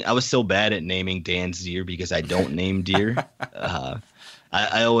 That's something. I was so bad at naming Dan's deer because I don't name deer.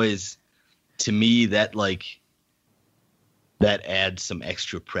 I always, to me, that adds some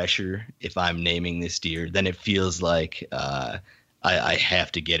extra pressure if I'm naming this deer. Then it feels like I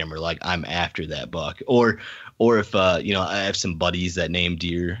have to get him, or like I'm after that buck, or if I have some buddies that name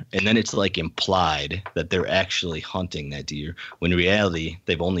deer, and then it's like implied that they're actually hunting that deer, when in reality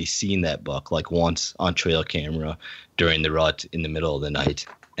they've only seen that buck like once on trail camera during the rut in the middle of the night.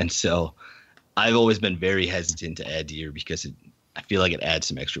 And so I've always been very hesitant to add deer because I feel like it adds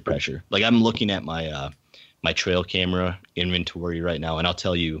some extra pressure. Like I'm looking at my my trail camera inventory right now, and I'll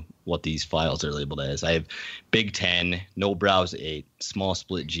tell you what these files are labeled as. I have Big 10, no browse 8, small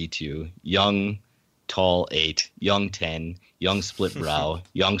split G2, young tall 8, young 10, young split brow,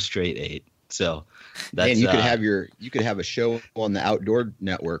 young straight 8. So that's and you could have a show on the Outdoor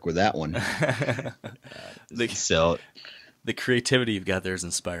Network with that one. The creativity you've got there is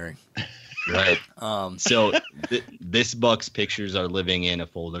inspiring. Right. So this buck's pictures are living in a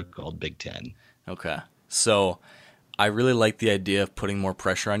folder called Big 10. Okay. So I really like the idea of putting more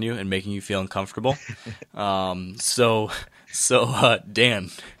pressure on you and making you feel uncomfortable. So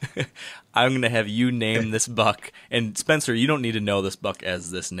Dan, I'm going to have you name this buck. And Spencer, you don't need to know this buck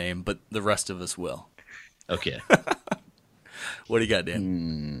as this name, but the rest of us will. Okay. What do you got,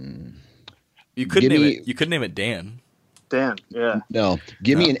 Dan? You could name it Dan. Dan, yeah. No,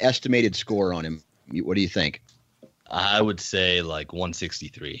 give me an estimated score on him. What do you think? I would say like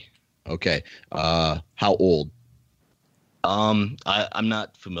 163. Okay. How old? I'm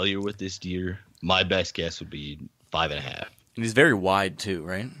not familiar with this deer. My best guess would be 5.5. And he's very wide too,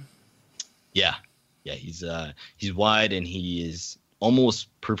 right? Yeah. He's wide and he is almost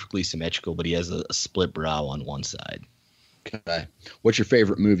perfectly symmetrical, but he has a split brow on one side. Okay. What's your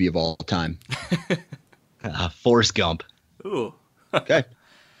favorite movie of all time? Forrest Gump. Ooh. Okay.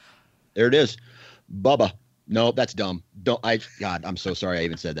 There it is. Bubba. No, that's dumb. God, I'm so sorry I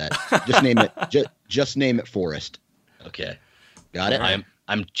even said that. Just name it. Just name it Forrest. Okay. Got it?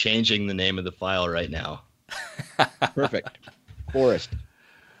 I'm changing the name of the file right now. Perfect. Forrest.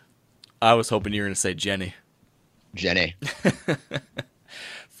 I was hoping you were going to say Jenny.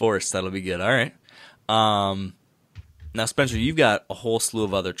 Forrest, that'll be good. All right. Now, Spencer, you've got a whole slew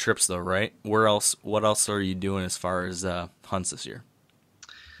of other trips, though, right? What else are you doing as far as hunts this year?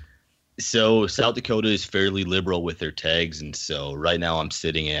 So South Dakota is fairly liberal with their tags, and so right now I'm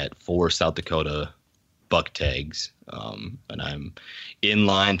sitting at 4 South Dakota buck tags, and I'm in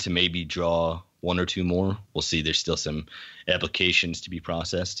line to maybe draw 1 or 2 more. We'll see. There's still some applications to be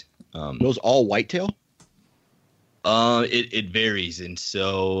processed. Those all whitetail? It varies, and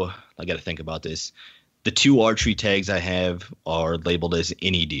so I got to think about this. The 2 archery tags I have are labeled as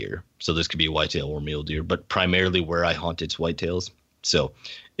any deer, so this could be whitetail or mule deer, but primarily where I hunt, it's whitetails. So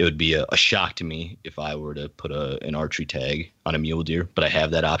it would be a shock to me if I were to put an archery tag on a mule deer, but I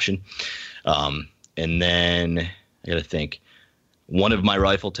have that option. And then I got to think. One of my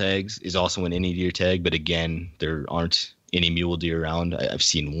rifle tags is also an any deer tag, but again, there aren't any mule deer around. I've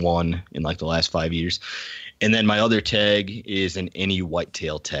seen 1 in like the last 5 years. And then my other tag is an any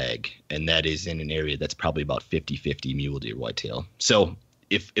whitetail tag, and that is in an area that's probably about 50-50 mule deer whitetail. So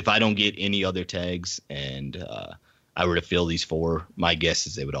if I don't get any other tags and I were to fill these 4, my guess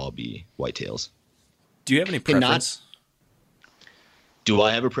is they would all be whitetails. Do you have any preference? Do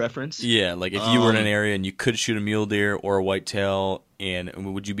I have a preference? Yeah, like if you were in an area and you could shoot a mule deer or a whitetail, and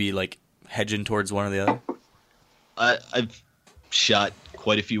would you be like hedging towards one or the other? I've shot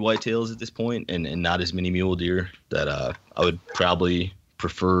quite a few whitetails at this point, and not as many mule deer. That I would probably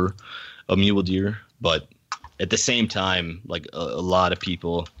prefer a mule deer, but at the same time, like a lot of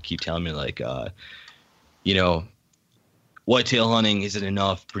people keep telling me, like, whitetail hunting isn't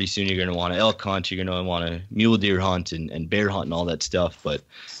enough. Pretty soon you're going to want to elk hunt, you're going to want to mule deer hunt and bear hunt and all that stuff. But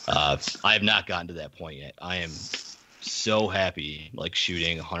I have not gotten to that point yet. I am so happy, like,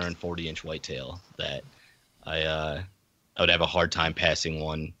 shooting 140-inch whitetail that I would have a hard time passing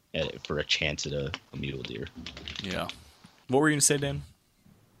one for a chance at a mule deer. Yeah. What were you going to say, Dan?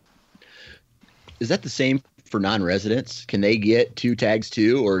 Is that the same for non-residents? Can they get 2 tags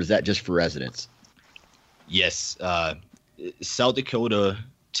too, or is that just for residents? Yes. South Dakota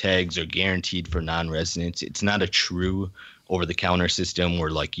tags are guaranteed for non-residents. It's not a true over-the-counter system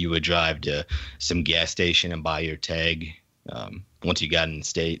where, like, you would drive to some gas station and buy your tag once you got in the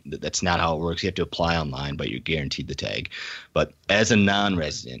state. That's not how it works. You have to apply online, but you're guaranteed the tag. But as a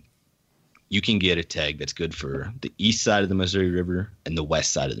non-resident, you can get a tag that's good for the east side of the Missouri River and the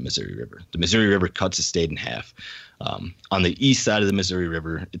west side of the Missouri River. The Missouri River cuts the state in half. On the east side of the Missouri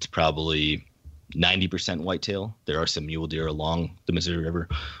River, it's probably 90% whitetail. There are some mule deer along the Missouri River.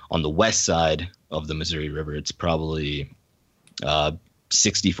 On the west side of the Missouri River, it's probably 60-40,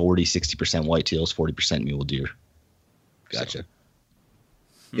 60% whitetails, 40% mule deer. Gotcha.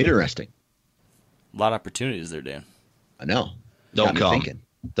 So. Interesting. A lot of opportunities there, Dan. I know. Don't come.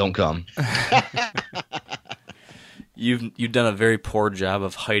 Don't come. You've done a very poor job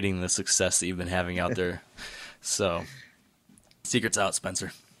of hiding the success that you've been having out there. So, secret's out,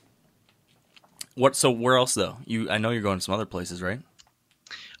 Spencer. So where else though? I know you're going to some other places, right?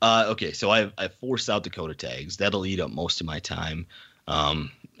 Okay, so I have 4 South Dakota tags. That'll eat up most of my time,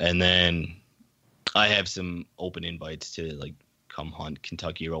 and then I have some open invites to, like, come hunt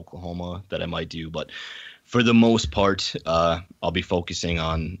Kentucky or Oklahoma that I might do. But for the most part, I'll be focusing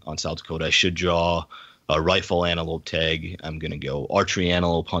on South Dakota. I should draw a rifle antelope tag. I'm gonna go archery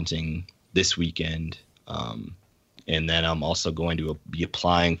antelope hunting this weekend. And then I'm also going to be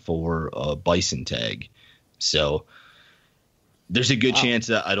applying for a bison tag. So there's a good chance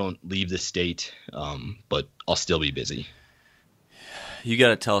that I don't leave the state, but I'll still be busy. You got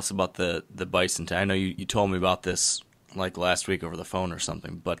to tell us about the bison tag. I know you told me about this like last week over the phone or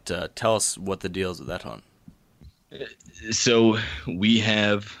something, but tell us what the deal is with that hunt. So we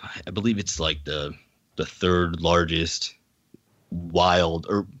have, I believe it's like the third largest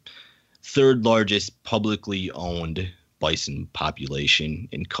publicly owned bison population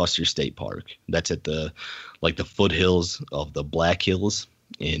in Custer State Park. That's at the foothills of the Black Hills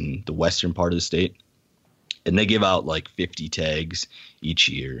in the western part of the state. And they give out like 50 tags each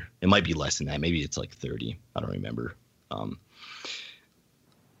year. It might be less than that. Maybe it's like 30. I don't remember.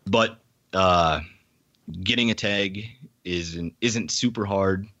 But getting a tag isn't super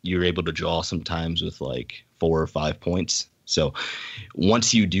hard. You're able to draw sometimes with like 4 or 5 points. So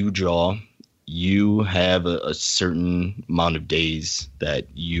once you do draw, you have a certain amount of days that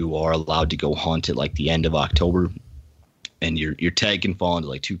you are allowed to go hunt at like the end of October. And your tag can fall into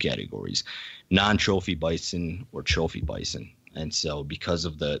like 2 categories: non-trophy bison or trophy bison. And so because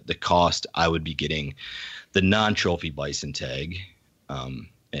of the cost, I would be getting the non-trophy bison tag.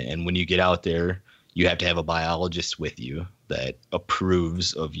 And when you get out there, you have to have a biologist with you that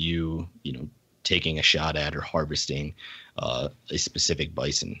approves of you taking a shot at or harvesting a specific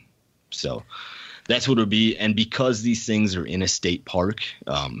bison. So that's what it would be. And because these things are in a state park,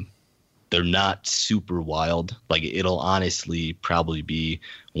 they're not super wild. Like, it'll honestly probably be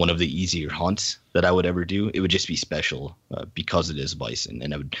one of the easier hunts that I would ever do. It would just be special because it is bison,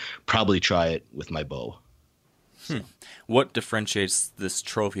 and I would probably try it with my bow. What differentiates this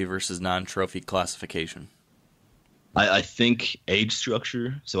trophy versus non-trophy classification? I think age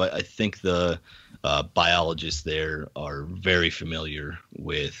structure. So I think the biologists there are very familiar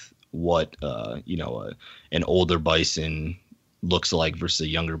with what an older bison looks like versus a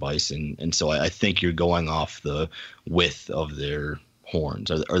younger bison, and so I think you're going off the width of their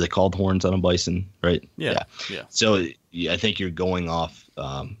horns. Are they called horns on a bison, right? Yeah. So I think you're going off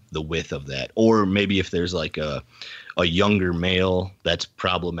the width of that, or maybe if there's like a younger male that's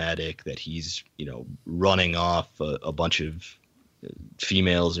problematic, that he's running off a bunch of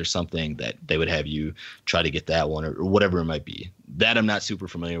females or something, that they would have you try to get that one or whatever it might be. That I'm not super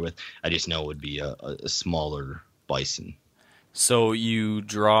familiar with. I just know it would be a smaller bison. So you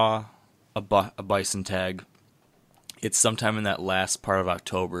draw a bison tag. It's sometime in that last part of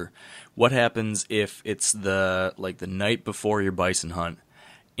October. What happens if it's the night before your bison hunt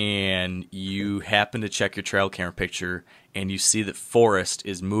and you happen to check your trail camera picture and you see that forest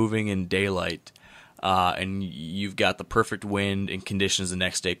is moving in daylight, and you've got the perfect wind and conditions the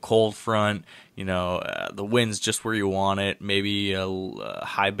next day, cold front, the wind's just where you want it, maybe a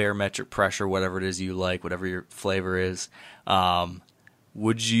high barometric pressure, whatever it is you like, whatever your flavor is.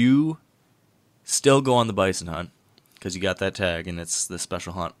 Would you still go on the bison hunt because you got that tag and it's the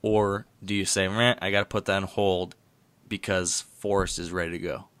special hunt, or do you say, I got to put that on hold because forest is ready to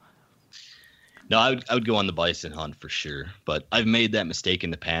go? No, I would go on the bison hunt for sure. But I've made that mistake in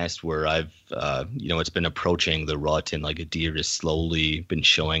the past where I've, it's been approaching the rut and like a deer has slowly been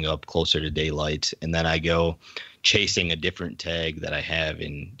showing up closer to daylight. And then I go chasing a different tag that I have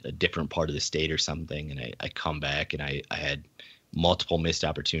in a different part of the state or something. And I come back and I had multiple missed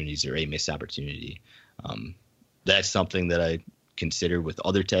opportunities or a missed opportunity. That's something that I consider with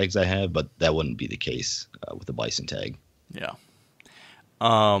other tags I have, but that wouldn't be the case with the bison tag. Yeah.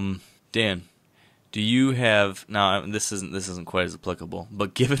 Dan, do you have, now this isn't quite as applicable,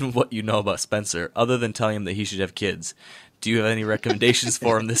 but given what you know about Spencer, other than telling him that he should have kids, do you have any recommendations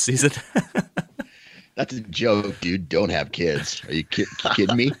for him this season? That's a joke, dude. Don't have kids. Are you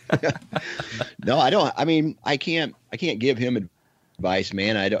kidding me? No, I don't. I mean, I can't give him advice,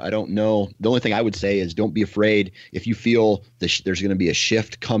 man. I don't know. The only thing I would say is don't be afraid if you feel there's going to be a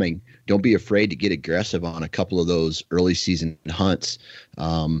shift coming. Don't be afraid to get aggressive on a couple of those early season hunts.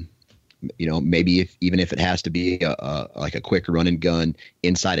 Maybe even if it has to be like a quick run and gun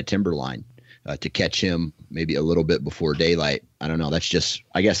inside a timber line to catch him maybe a little bit before daylight. I don't know.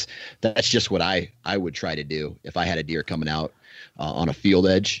 I guess that's just what I would try to do if I had a deer coming out on a field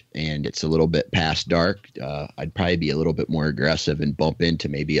edge and it's a little bit past dark. I'd probably be a little bit more aggressive and bump into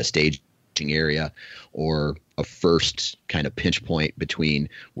maybe a staging area or a first kind of pinch point between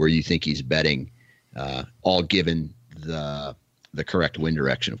where you think he's bedding, all given the correct wind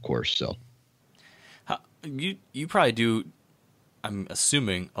direction, of course. So you probably do, I'm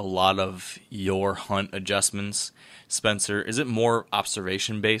assuming, a lot of your hunt adjustments, Spencer. Is it more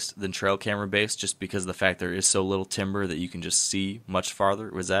observation based than trail camera based, just because of the fact there is so little timber that you can just see much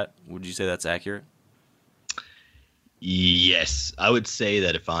farther? Would you say that's accurate? Yes, I would say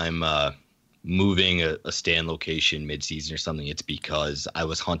that if I'm moving a stand location mid-season or something, it's because I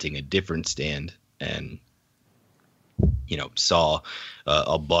was hunting a different stand and saw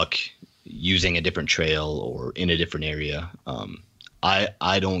a buck using a different trail or in a different area.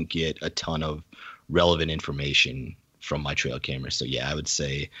 I don't get a ton of relevant information from my trail camera. So yeah, I would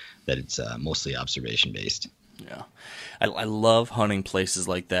say that it's mostly observation based. Yeah. I love hunting places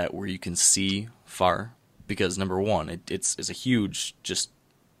like that where you can see far, because number one, it's a huge just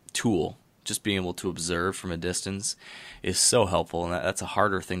tool. Just being able to observe from a distance is so helpful, and that's a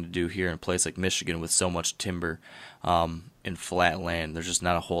harder thing to do here in a place like Michigan with so much timber and flat land. There's just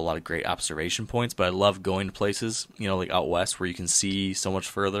not a whole lot of great observation points, but I love going to places, like out west where you can see so much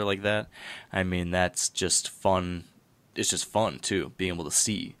further like that. I mean, that's just fun. It's just fun, too, being able to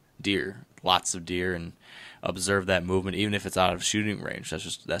see deer, lots of deer, and observe that movement, even if it's out of shooting range.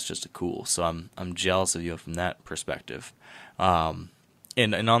 That's just cool. So I'm jealous of you from that perspective.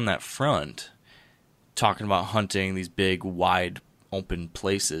 And on that front, talking about hunting these big, wide, open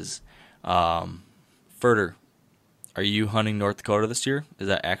places, Furter, are you hunting North Dakota this year? Is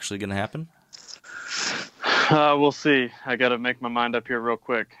that actually going to happen? We'll see. I got to make my mind up here real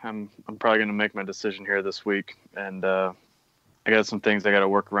quick. I'm probably going to make my decision here this week, and I got some things I got to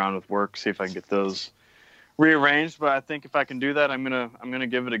work around with work, see if I can get those rearranged. But I think if I can do that, I'm gonna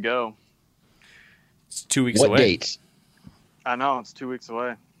give it a go. It's 2 weeks away. What dates? I know, it's 2 weeks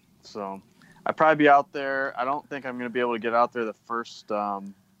away. So I'd probably be out there. I don't think I'm going to be able to get out there the first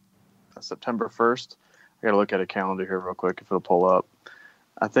September 1st. I got to look at a calendar here real quick if it'll pull up.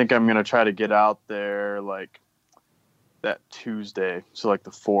 I think I'm going to try to get out there like that Tuesday. So like the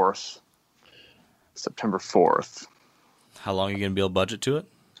 4th, September 4th. How long are you going to be able to budget to it?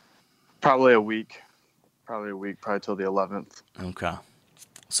 Probably a week, probably till the 11th. Okay.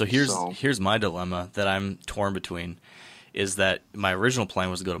 So here's my dilemma that I'm torn between. Is that my original plan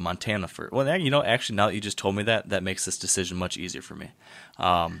was to go to Montana first. Well, actually, now that you just told me that makes this decision much easier for me.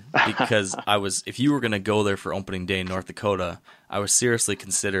 Because if you were going to go there for opening day in North Dakota, I was seriously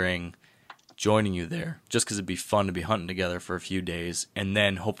considering joining you there, just because it'd be fun to be hunting together for a few days, and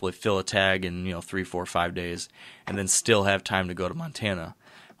then hopefully fill a tag in 3, 4, 5 days, and then still have time to go to Montana.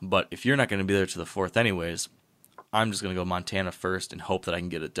 But if you're not going to be there to the 4th anyways, I'm just going to go Montana first and hope that I can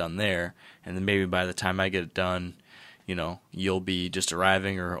get it done there, and then maybe by the time I get it done, you'll be just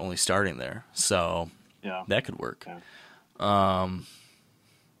arriving or only starting there. So Yeah. that could work. Yeah.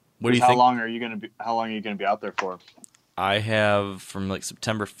 What do you How think? long are you going to be out there for? I have from like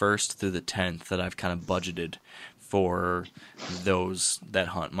September 1st through the 10th that I've kind of budgeted for that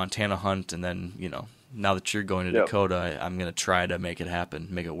hunt, Montana hunt, and then, now that you're going to Yep. Dakota, I'm going to try to make it happen,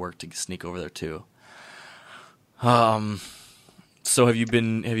 make it work to sneak over there too. So have you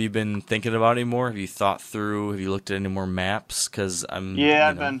been thinking about it anymore? Have you thought through? Have you looked at any more maps? Because I've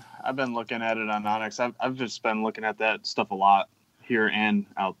been looking at it on Onyx. I've just been looking at that stuff a lot here and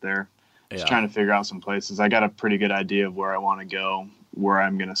out there. Just trying to figure out some places. I got a pretty good idea of where I want to go, where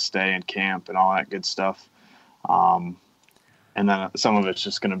I'm going to stay and camp and all that good stuff. And then some of it's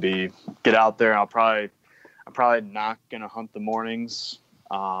just going to be get out there. I'm probably not going to hunt the mornings.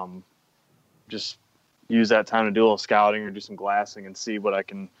 Just use that time to do a little scouting or do some glassing and see what I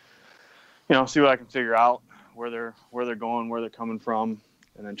can figure out, where they're going, where they're coming from,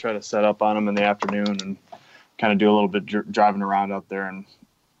 and then try to set up on them in the afternoon and kind of do a little bit driving around out there and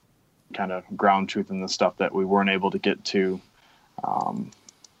kind of ground truthing the stuff that we weren't able to get to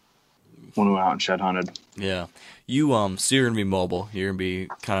when we went out and shed hunted. Yeah. So you're going to be mobile. You're going to be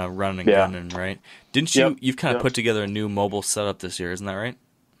kind of running and gunning, right? Didn't you? Yep. You've kind of put together a new mobile setup this year, isn't that right?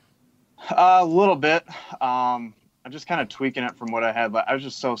 A little bit. I'm just kind of tweaking it from what I had. I was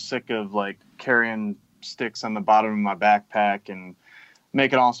just so sick of like carrying sticks on the bottom of my backpack and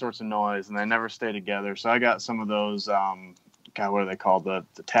making all sorts of noise, and they never stay together. So I got some of those. What are they called? The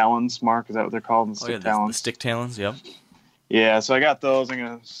talons, Mark? Is that what they're called? The talons? The stick talons. Yep. Yeah, so I got those. I'm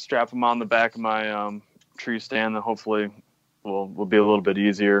gonna strap them on the back of my tree stand, and hopefully will be a little bit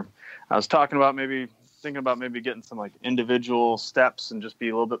easier. I was thinking about maybe getting some like individual steps and just be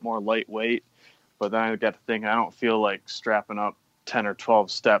a little bit more lightweight. But then I got to thinking, I don't feel like strapping up 10 or 12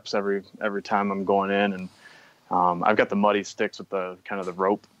 steps every time I'm going in. And I've got the muddy sticks with the kind of the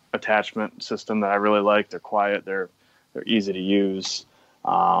rope attachment system that I really like. They're quiet. They're easy to use.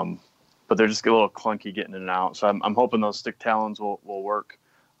 But they're just a little clunky getting in and out. So I'm hoping those stick talons will work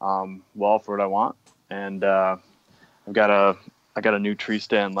well for what I want. And I got a new tree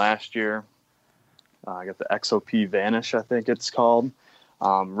stand last year. I got the XOP Vanish, I think it's called.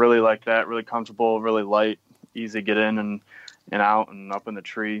 Really like that. Really comfortable, really light, easy to get in and out and up in the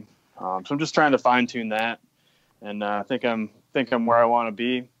tree. So I'm just trying to fine tune that. And I think I'm where I want to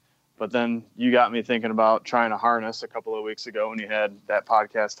be. But then you got me thinking about trying a harness a couple of weeks ago when you had that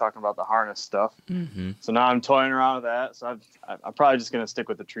podcast talking about the harness stuff. Mm-hmm. So now I'm toying around with that. So I'm probably just going to stick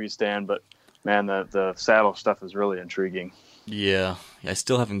with the tree stand. But, man, the saddle stuff is really intriguing. Yeah, I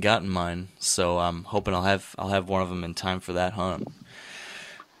still haven't gotten mine, so I'm hoping I'll have one of them in time for that hunt.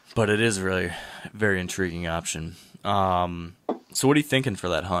 But it is really a very intriguing option. So what are you thinking for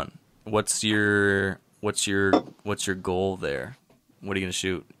that hunt? What's your goal there? What are you gonna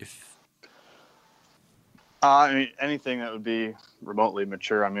shoot? I mean, anything that would be remotely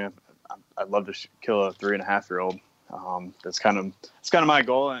mature. I mean, I'd love to kill a 3.5-year-old. That's kind of my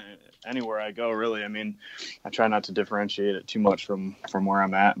goal. Anywhere I go, really. I mean, I try not to differentiate it too much from where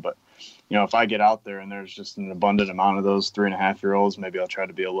I'm at. But if I get out there and there's just an abundant amount of those 3.5-year-olds, maybe I'll try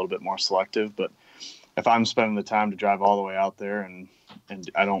to be a little bit more selective. But if I'm spending the time to drive all the way out there and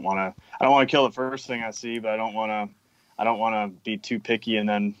I don't want to kill the first thing I see, but I don't want to be too picky and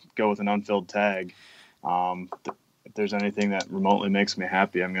then go with an unfilled tag. If there's anything that remotely makes me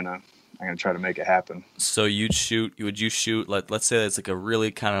happy, I'm gonna try to make it happen. So would you shoot let's say it's like a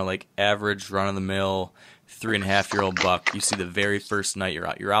really kind of like average run of the mill 3.5-year-old buck. You see the very first night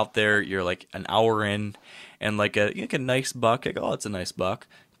you're out there, you're like an hour in, and like a nice buck, like, oh, it's a nice buck.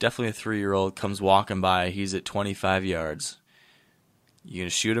 Definitely a 3-year-old comes walking by, he's at 25 yards. You gonna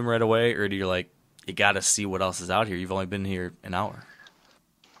shoot him right away, or do you like, you gotta see what else is out here? You've only been here an hour.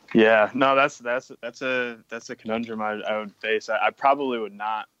 Yeah, no, that's a conundrum I would face. I probably would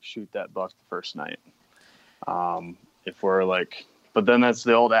not shoot that buck the first night. If we're like, but then that's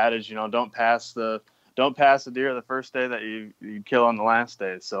the old adage, don't pass the deer the first day that you kill on the last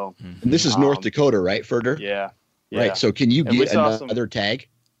day. So and this is North Dakota, right, Furter? Yeah. Right. So can you get another tag?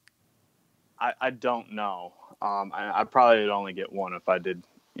 I don't know. I probably would only get one if I did.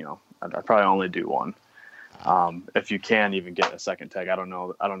 I'd probably only do one. If you can even get a second tag, I don't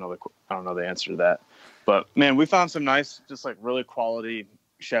know the answer to that. But man, we found some nice, just like really quality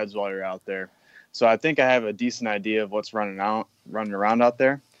sheds while you're out there. So I think I have a decent idea of what's running around out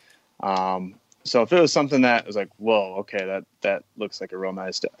there. So if it was something that was like, whoa, okay, that looks like a real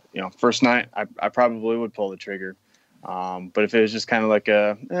nice, first night, I probably would pull the trigger. But if it was just kind of like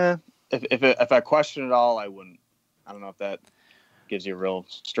if I question it all, I wouldn't. I don't know if that gives you a real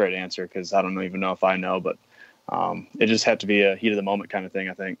straight answer, because I don't even know if I know, but It just had to be a heat of the moment kind of thing,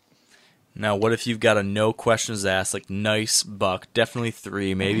 I think. Now, what if you've got a no questions asked, like nice buck, definitely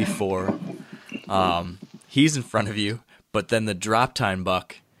 3, maybe 4. He's in front of you, but then the drop time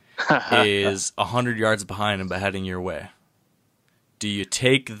buck is 100 yards behind him but heading your way. Do you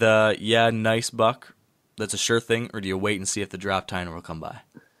take the nice buck, that's a sure thing, or do you wait and see if the drop time will come by?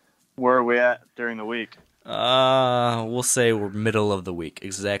 Where are we at during the week? We'll say we're middle of the week,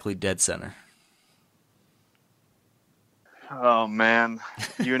 exactly dead center. Oh, man.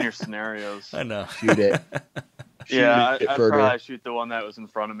 You and your scenarios. I know. Shoot it. Yeah, Shoot it, I'd Fergus. probably shoot the one that was in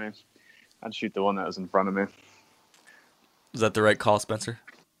front of me. I'd shoot the one that was in front of me. Is that the right call, Spencer?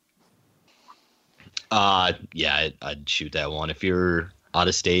 Yeah, I'd shoot that one. If you're out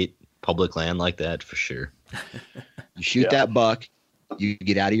of state, public land like that, for sure. You shoot that buck. You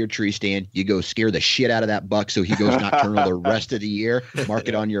get out of your tree stand. You go scare the shit out of that buck so he goes nocturnal the rest of the year. Mark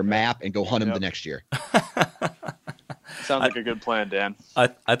it on your map and go hunt him the next year. Sounds like a good plan, Dan.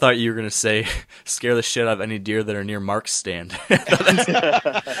 I thought you were going to say scare the shit out of any deer that are near Mark's stand.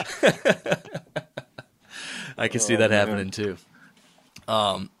 I can see that happening too.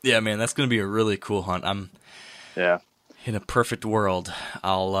 Yeah, man, that's going to be a really cool hunt. In a perfect world,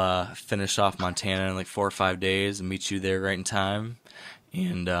 I'll finish off Montana in like 4 or 5 days and meet you there right in time.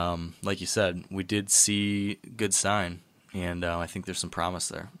 And like you said, we did see good sign, and I think there's some promise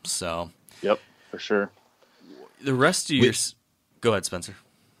there. So, yep, for sure. The rest of your go ahead, Spencer.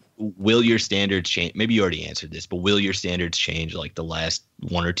 Will your standards change? Maybe you already answered this, but will your standards change like the last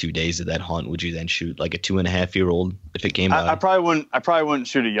 1 or 2 days of that hunt? Would you then shoot like a 2.5-year-old if it came by? I probably wouldn't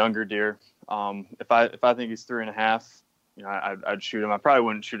shoot a younger deer. If I think he's 3.5, I'd shoot him. I probably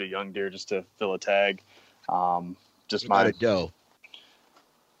wouldn't shoot a young deer just to fill a tag. Just What about a doe?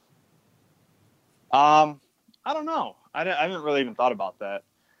 I don't know. I haven't really even thought about that.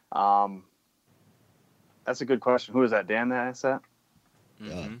 That's a good question. Who is that? Dan that asked that?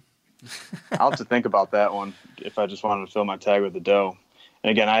 Mm-hmm. I'll have to think about that one if I just wanted to fill my tag with a doe. And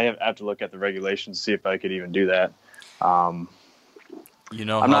again, I have to look at the regulations to see if I could even do that. I'm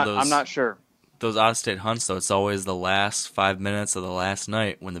not sure. Those out-of-state hunts, though, it's always the last 5 minutes of the last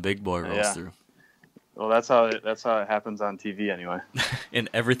night when the big boy rolls through. Well, that's how it happens on TV anyway. And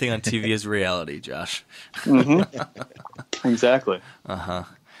everything on TV is reality, Josh. Mm-hmm. Exactly. Uh-huh.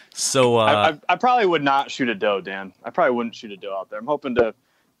 So I probably would not shoot a doe, Dan. I probably wouldn't shoot a doe out there. I'm hoping to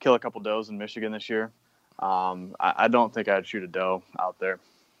kill a couple does in Michigan this year. I don't think I'd shoot a doe out there.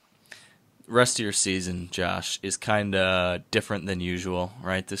 Rest of your season, Josh, is kind of different than usual,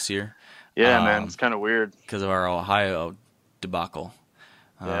 right, this year? Yeah, man, it's kind of weird. Because of our Ohio debacle.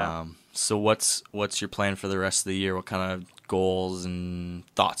 Yeah. So what's your plan for the rest of the year? What kind of goals and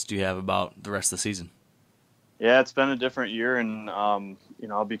thoughts do you have about the rest of the season? Yeah, it's been a different year, and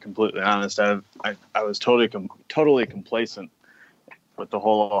I'll be completely honest. I was totally complacent with the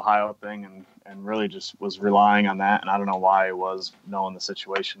whole Ohio thing, and really just was relying on that. And I don't know why it was, knowing the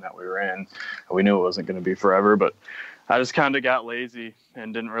situation that we were in. We knew it wasn't going to be forever, but I just kind of got lazy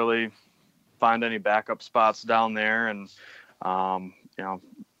and didn't really find any backup spots down there, and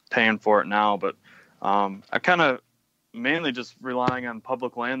paying for it now. But I kind of mainly just relying on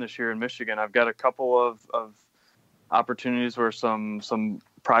public land this year in Michigan. I've got a couple of opportunities where some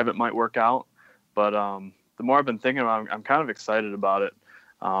private might work out, but the more I've been thinking about it, I'm kind of excited about it.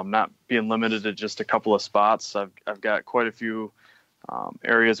 Not being limited to just a couple of spots. I've got quite a few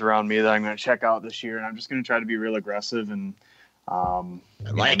areas around me that I'm going to check out this year, and I'm just going to try to be real aggressive and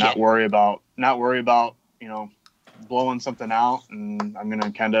not worry about blowing something out. And I'm going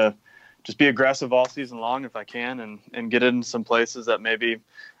to kind of just be aggressive all season long if I can, and get in some places that maybe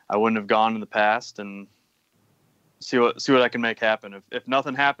I wouldn't have gone in the past, and see what I can make happen. If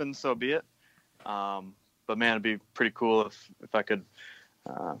nothing happens, so be it. But man, it'd be pretty cool if I could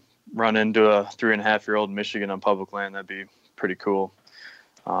run into a 3.5-year-old in Michigan on public land. That'd be pretty cool.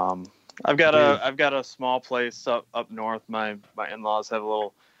 I've got a small place up north. My in-laws have a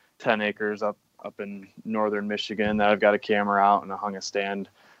little 10 acres up in northern Michigan that I've got a camera out, and I hung a stand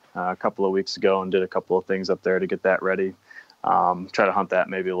a couple of weeks ago and did a couple of things up there to get that ready. Try to hunt that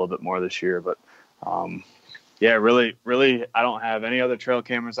maybe a little bit more this year, but yeah, really, I don't have any other trail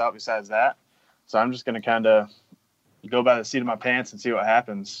cameras out besides that. So I'm just going to kind of go by the seat of my pants and see what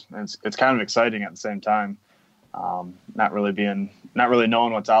happens. And it's kind of exciting at the same time. Not really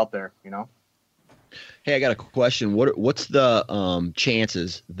knowing what's out there, Hey, I got a question. What's the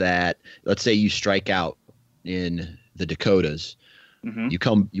chances that, let's say you strike out in the Dakotas, mm-hmm.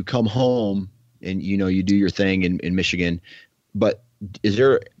 you come home and you do your thing in Michigan, but is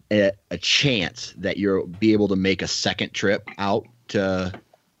there a chance that you'll be able to make a second trip out to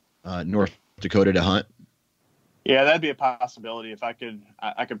North Dakota to hunt? Yeah, that'd be a possibility. If I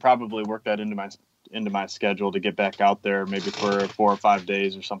could probably work that into my schedule to get back out there, maybe for 4 or 5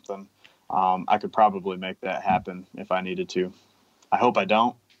 days or something. I could probably make that happen if I needed to. I hope I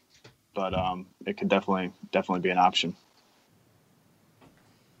don't, but it could definitely be an option.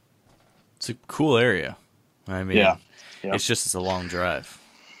 It's a cool area. I mean, yeah. It's a long drive.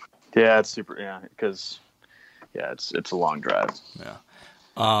 Yeah, it's super. Yeah, because it's a long drive. Yeah.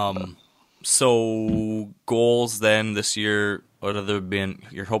 So goals then this year, what have there been?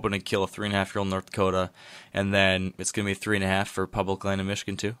 You're hoping to kill a 3.5-year-old North Dakota, and then it's gonna be 3.5 for public land in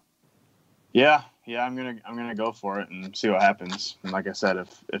Michigan too. Yeah, I'm gonna go for it and see what happens. And like I said,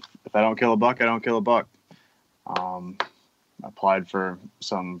 if I don't kill a buck, I don't kill a buck. I applied for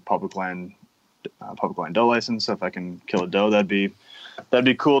some public land doe license. So if I can kill a doe, that'd be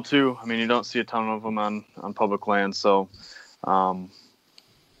cool too. I mean, you don't see a ton of them on public land, so.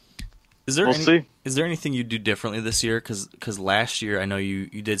 Is there anything you do differently this year? Because last year I know you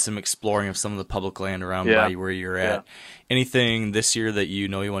did some exploring of some of the public land around by where you're at. Yeah. Anything this year that you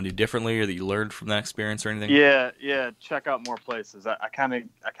want to do differently, or that you learned from that experience, or anything? Yeah. Check out more places. I kind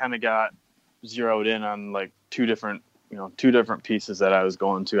of got zeroed in on like two different pieces that I was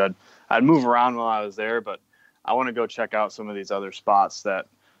going to. I'd move around while I was there, but I want to go check out some of these other spots that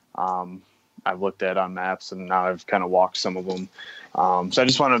I've looked at on maps, and now I've kind of walked some of them. So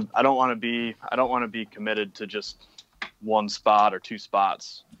I don't want to be committed to just one spot or two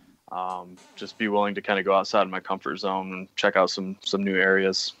spots. Just be willing to kind of go outside of my comfort zone and check out some new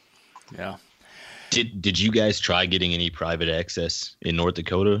areas. Yeah. Did you guys try getting any private access in North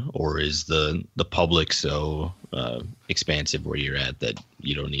Dakota, or is the public so expansive where you're at that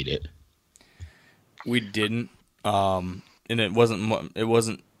you don't need it? We didn't, and it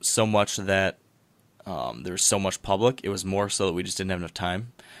wasn't so much that there was so much public. It was more so that we just didn't have enough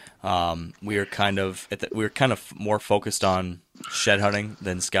time. We were kind of more focused on shed hunting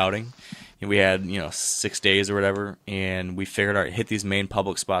than scouting. And we had 6 days or whatever, and we figured out hit these main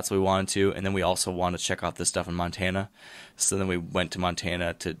public spots we wanted to, and then we also wanted to check out this stuff in Montana. So then we went to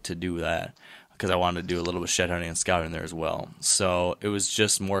Montana to do that, because I wanted to do a little bit of shed hunting and scouting there as well. So it was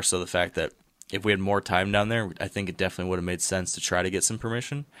just more so the fact that if we had more time down there, I think it definitely would have made sense to try to get some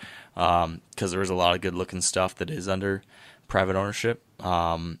permission, because there was a lot of good-looking stuff that is under private ownership.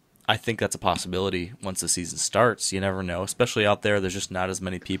 I think that's a possibility once the season starts. You never know, especially out there. There's just not as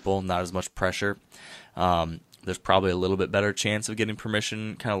many people, not as much pressure. There's probably a little bit better chance of getting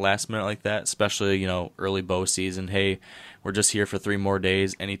permission kind of last minute like that, especially, early bow season. Hey, we're just here for 3 more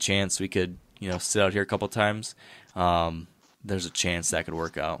days. Any chance we could, sit out here a couple times? There's a chance that could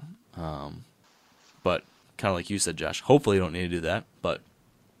work out. But kind of like you said, Josh, hopefully you don't need to do that. But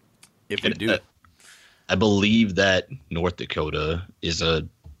if we do, I believe that North Dakota is a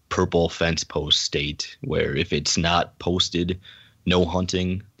purple fence post state where if it's not posted no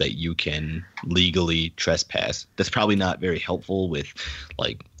hunting, that you can legally trespass. That's probably not very helpful with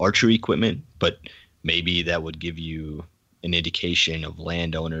like archery equipment, but maybe that would give you an indication of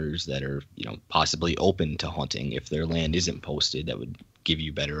landowners that are, possibly open to hunting. If their land isn't posted, that would give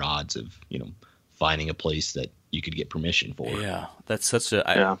you better odds of, finding a place that you could get permission for. Yeah, that's such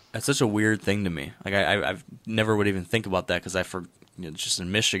a weird thing to me. Like I've never would even think about that, because just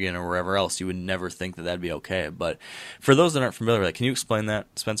in Michigan or wherever else, you would never think that that'd be okay. But for those that aren't familiar with that, can you explain that,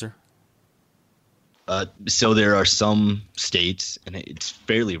 Spencer? So there are some states, and it's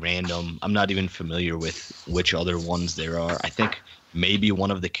fairly random. I'm not even familiar with which other ones there are. I think maybe one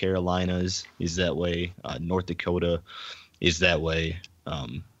of the Carolinas is that way. North Dakota is that way.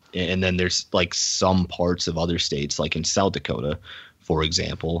 And then there's like some parts of other states, like in South Dakota, for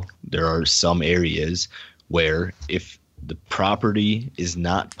example, there are some areas where if the property is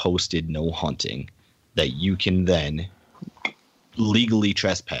not posted no hunting, that you can then legally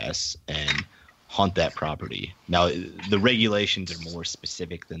trespass and hunt that property. Now, the regulations are more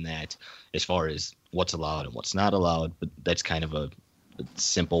specific than that as far as what's allowed and what's not allowed, but that's kind of a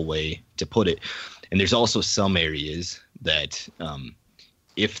simple way to put it. And there's also some areas that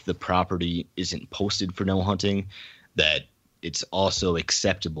if the property isn't posted for no hunting, that it's also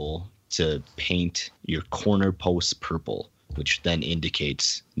acceptable to paint your corner posts purple, which then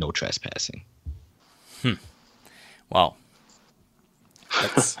indicates no trespassing. Wow.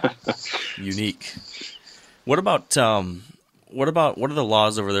 That's unique. What about what are the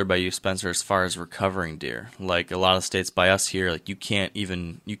laws over there by you, Spencer, as far as recovering deer? Like a lot of states by us here, like you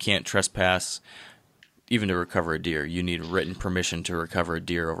can't trespass even to recover a deer. You need written permission to recover a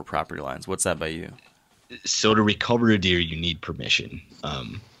deer over property lines. What's that by you? So to recover a deer, you need permission.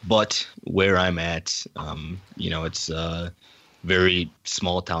 But where I'm at, it's very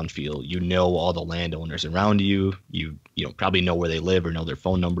small town feel. You know all the landowners around you. You probably know where they live or know their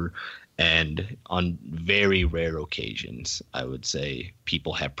phone number. And on very rare occasions, I would say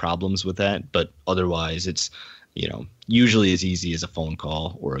people have problems with that. But otherwise, it's, usually as easy as a phone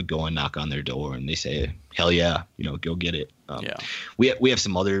call or a go and knock on their door and they say, hell yeah, go get it. Yeah. We have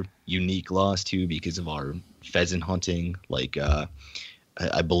some other unique laws too because of our pheasant hunting. Like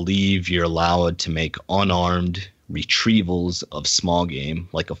I believe you're allowed to make unarmed retrievals of small game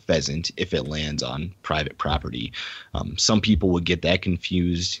like a pheasant if it lands on private property. Some people would get that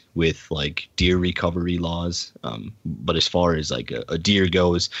confused with like deer recovery laws, but as far as like a deer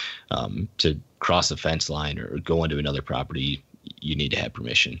goes, to cross a fence line or go into another property, you need to have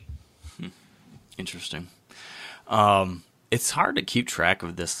permission. Interesting. It's hard to keep track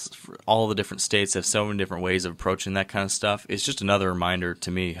of this. All the different states have so many different ways of approaching that kind of stuff. It's just another reminder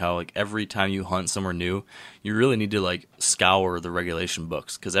to me how like every time you hunt somewhere new, you really need to like scour the regulation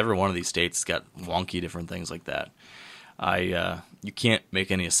books because every one of these states has got wonky different things like that. You can't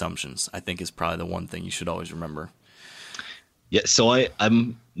make any assumptions, I think is probably the one thing you should always remember. Yeah, so I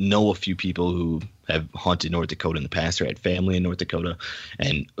know a few people who have hunted North Dakota in the past or had family in North Dakota,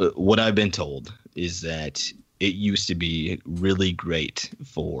 and what I've been told is that it used to be really great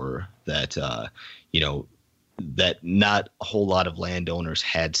for that, that not a whole lot of landowners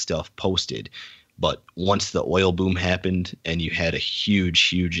had stuff posted. But once the oil boom happened and you had a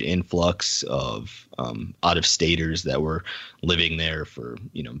huge influx of out-of-staters that were living there for,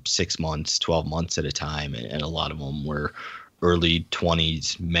 6 months, 12 months at a time, and a lot of them were early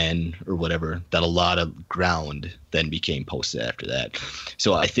 20s men or whatever, that a lot of ground then became posted after that.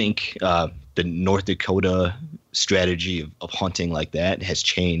 So I think the North Dakota strategy of hunting like that has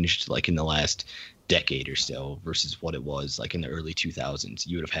changed like in the last decade or so versus what it was like in the early 2000s.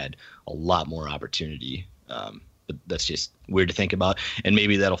 You would have had a lot more opportunity. But that's just weird to think about. And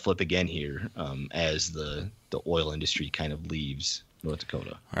maybe that'll flip again here as the oil industry kind of leaves North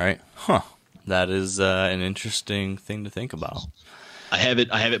Dakota. All right. Huh. That is an interesting thing to think about. I have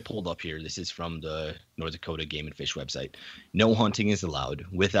it pulled up here. This is from the North Dakota Game and Fish website. No hunting is allowed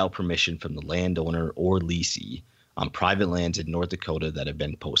without permission from the landowner or leasee on private lands in North Dakota that have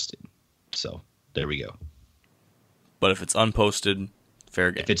been posted. So there we go. But if it's unposted,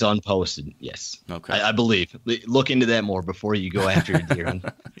 fair game. If it's unposted, yes. Okay. I believe. Look into that more before you go after a deer on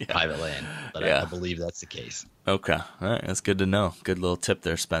private land. But Yeah. I believe that's the case. Okay. All right. That's good to know. Good little tip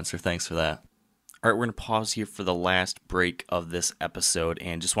there, Spencer. Thanks for that. All right, we're going to pause here for the last break of this episode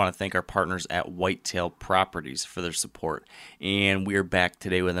and just want to thank our partners at Whitetail Properties for their support. And we are back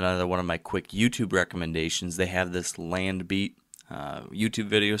today with another one of my quick YouTube recommendations. They have this Land Beat YouTube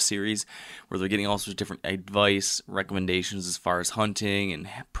video series where they're getting all sorts of different advice, recommendations as far as hunting and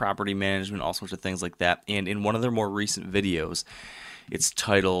property management, all sorts of things like that. And in one of their more recent videos, it's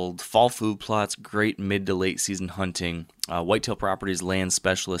titled Fall Food Plots, Great Mid to Late Season Hunting. Whitetail Properties land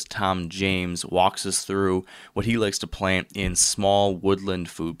specialist Tom James walks us through what he likes to plant in small woodland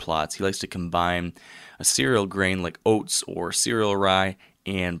food plots. He likes to combine a cereal grain like oats or cereal rye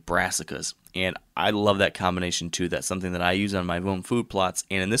and brassicas. And I love that combination too. That's something that I use on my own food plots.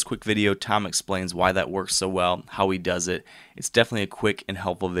 And in this quick video, Tom explains why that works so well, how he does it. It's definitely a quick and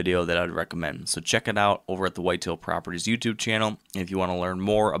helpful video that I'd recommend. So check it out over at the Whitetail Properties YouTube channel. And if you want to learn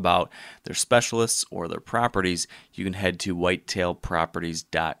more about their specialists or their properties, you can head to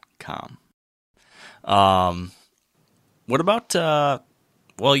whitetailproperties.com. What about,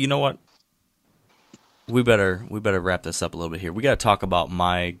 well, you know what? We better wrap this up a little bit here. We got to talk about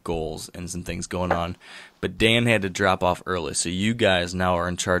my goals and some things going on. But Dan had to drop off early, so you guys now are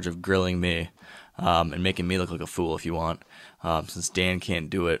in charge of grilling me and making me look like a fool if you want, since Dan can't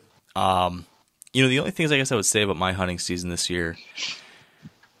do it. The only things I guess I would say about my hunting season this year,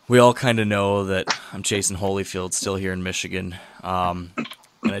 we all kind of know that I'm chasing Holyfield still here in Michigan. And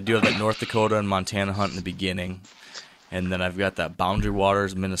I do have that North Dakota and Montana hunt in the beginning. And then I've got that Boundary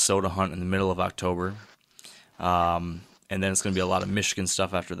Waters Minnesota hunt in the middle of October. And then it's going to be a lot of Michigan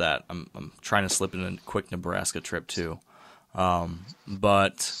stuff after that. I'm trying to slip in a quick Nebraska trip too. So I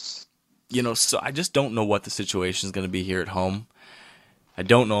just don't know what the situation is going to be here at home. I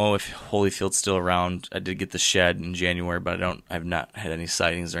don't know if Holyfield's still around. I did get the shed in January, but I've not had any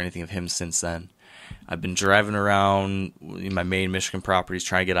sightings or anything of him since then. I've been driving around my main Michigan properties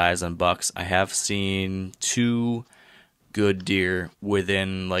trying to get eyes on bucks. I have seen 2 good deer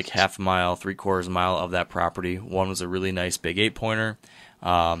within like half a mile, 3/4 mile of that property. One was a really nice big 8-pointer.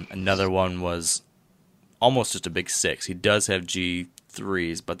 Another one was almost just a big 6. He does have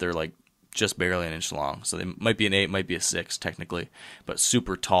G3s, but they're like just barely an inch long. So they might be an 8, might be a 6 technically, but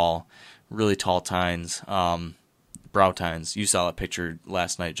super tall, really tall tines. brow tines. You saw that picture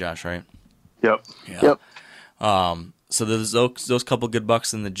last night, Josh, right? Yep. Yeah. Yep. So there's those couple good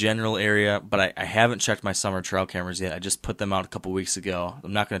bucks in the general area, but I haven't checked my summer trail cameras yet. I just put them out a couple weeks ago.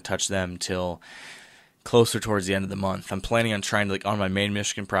 I'm not going to touch them till closer towards the end of the month. I'm planning on trying to, like, on my main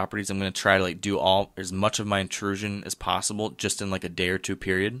Michigan properties, I'm going to try to, like, do as much of my intrusion as possible just in, like, a day or two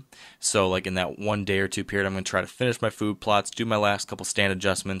period. So, like, in that 1 day or 2 period, I'm going to try to finish my food plots, do my last couple stand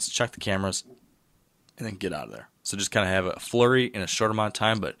adjustments, check the cameras, and then get out of there. So just kind of have a flurry in a short amount of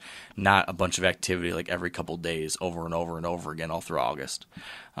time, but not a bunch of activity like every couple days over and over and over again all through August.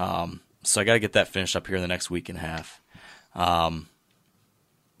 So I got to get that finished up here in the next week and a half.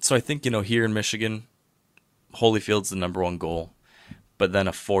 So I think, here in Michigan, Holyfield's the number one goal. But then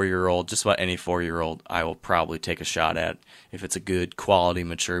a 4-year-old, just about any 4-year-old, I will probably take a shot at if it's a good quality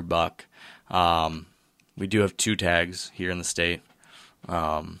mature buck. We do have 2 tags here in the state.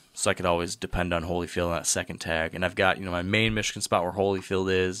 So I could always depend on Holyfield on that second tag. And I've got, my main Michigan spot where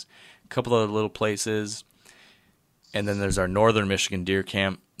Holyfield is, a couple other little places. And then there's our northern Michigan deer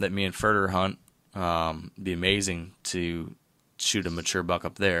camp that me and Furter hunt. It'd be amazing to shoot a mature buck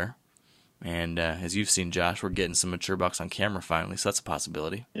up there. And as you've seen, Josh, we're getting some mature bucks on camera finally, so that's a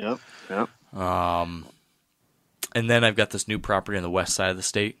possibility. Yep. And then I've got this new property on the west side of the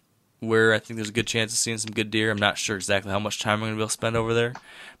state where I think there's a good chance of seeing some good deer. I'm not sure exactly how much time I'm going to be able to spend over there,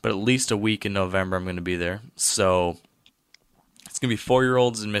 but at least a week in November I'm going to be there. So it's going to be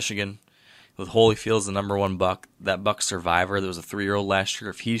 4-year-olds in Michigan with Holyfield as the number one buck. That buck Survivor, there was a 3-year-old last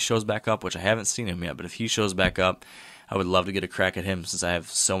year. If he shows back up, which I haven't seen him yet, but if he shows back up, I would love to get a crack at him since I have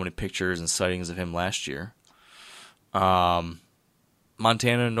so many pictures and sightings of him last year. Montana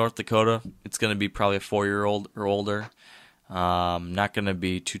and North Dakota, it's going to be probably a 4-year-old or older. Not going to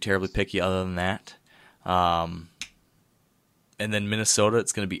be too terribly picky other than that. And then Minnesota,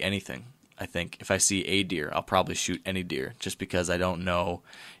 it's going to be anything. I think if I see a deer, I'll probably shoot any deer just because I don't know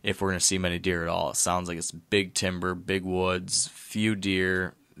if we're going to see many deer at all. It sounds like it's big timber, big woods, few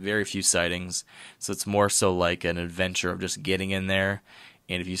deer, very few sightings. So it's more so like an adventure of just getting in there.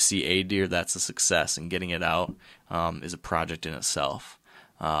 And if you see a deer, that's a success. And getting it out is a project in itself.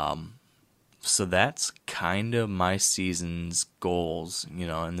 So that's kind of my season's goals,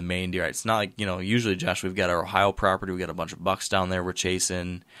 in the main deer. It's not like, usually, Josh, we've got our Ohio property. We've got a bunch of bucks down there we're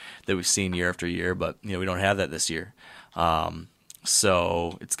chasing that we've seen year after year, but, we don't have that this year.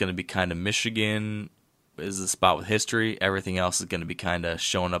 So it's going to be kind of Michigan is the spot with history. Everything else is going to be kind of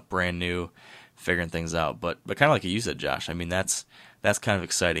showing up brand new, figuring things out. But kind of like you said, Josh, I mean, that's kind of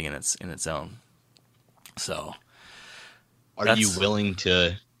exciting in its own. So are you willing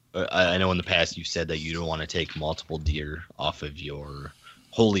to... I know in the past you've said that you don't want to take multiple deer off of your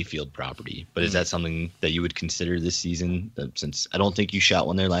Holyfield property, but is that something that you would consider this season? Since I don't think you shot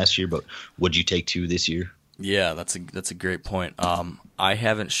one there last year, but would you take 2 this year? Yeah, that's a great point. I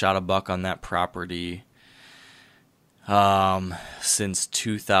haven't shot a buck on that property since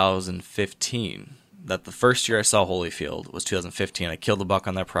 2015. That the first year I saw Holyfield was 2015. I killed a buck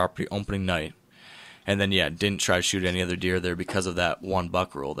on that property opening night. And then, didn't try to shoot any other deer there because of that 1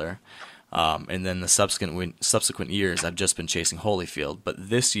 buck rule there. And then the subsequent years, I've just been chasing Holyfield. But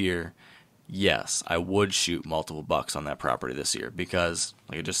this year, yes, I would shoot multiple bucks on that property this year because,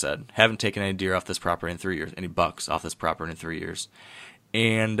 like I just said, haven't taken any deer off this property in 3 years, any bucks off this property in 3 years.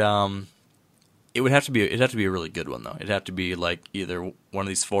 And it'd have to be a really good one though. It'd have to be like either one of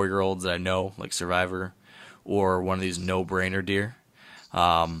these 4-year-olds that I know, like Survivor, or one of these no-brainer deer.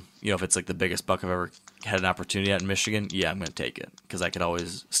 If it's like the biggest buck I've ever had an opportunity at in Michigan, I'm going to take it because I could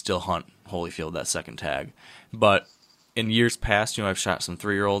always still hunt Holyfield that second tag. But in years past, I've shot some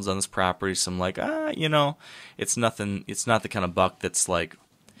 3-year-olds on this property. So I'm like, it's nothing. It's not the kind of buck that's like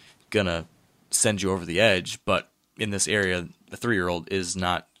gonna send you over the edge. But in this area, the 3-year-old is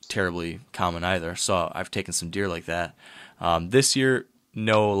not terribly common either. So I've taken some deer like that. This year,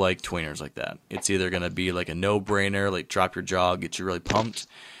 no like tweeners like that. It's either going to be like a no-brainer, like drop your jaw, get you really pumped,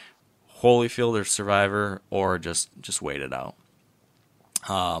 Holyfield or Survivor, or just wait it out.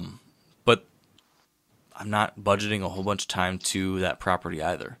 But I'm not budgeting a whole bunch of time to that property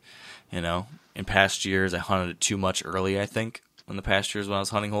either. In past years, I hunted it too much early, I think, in the past years when I was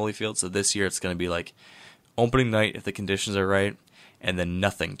hunting Holyfield. So this year it's going to be like opening night if the conditions are right, and then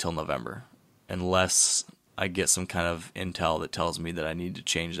nothing till November, unless I get some kind of intel that tells me that I need to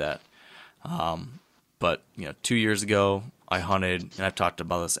change that. But 2 years ago I hunted, and I've talked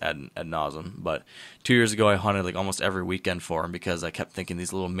about this ad nauseum, but 2 years ago I hunted like almost every weekend for him because I kept thinking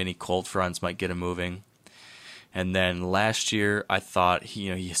these little mini cold fronts might get him moving. And then last year I thought he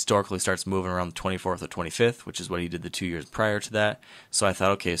historically starts moving around the 24th or 25th, which is what he did the 2 years prior to that. So I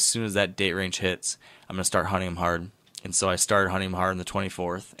thought, okay, as soon as that date range hits, I'm going to start hunting him hard. And so I started hunting him hard on the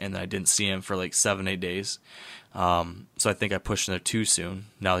 24th, and I didn't see him for like 7-8 days. So I think I pushed him there too soon.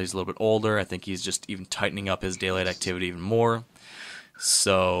 Now he's a little bit older. I think he's just even tightening up his daylight activity even more.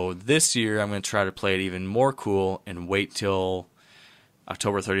 So this year I'm going to try to play it even more cool and wait till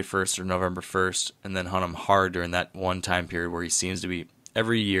October 31st or November 1st, and then hunt him hard during that one time period where he seems to be,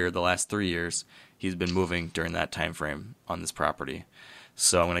 every year, the last 3 years, he's been moving during that time frame on this property.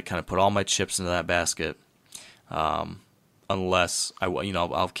 So I'm going to kind of put all my chips into that basket. Unless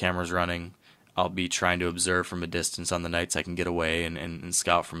I'll have cameras running, I'll be trying to observe from a distance on the nights I can get away and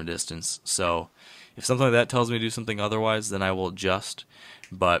scout from a distance. So if something like that tells me to do something otherwise, then I will adjust.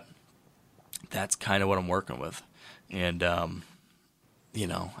 But that's kind of what I'm working with. And,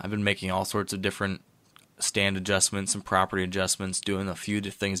 I've been making all sorts of different stand adjustments and property adjustments, doing a few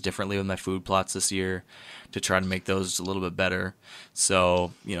things differently with my food plots this year to try to make those a little bit better.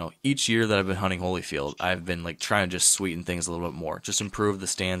 So, each year that I've been hunting Holyfield, I've been like trying to just sweeten things a little bit more, just improve the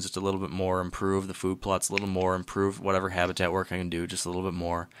stands just a little bit more, improve the food plots a little more, improve whatever habitat work I can do just a little bit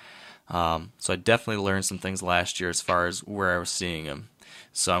more. So I definitely learned some things last year as far as where I was seeing him.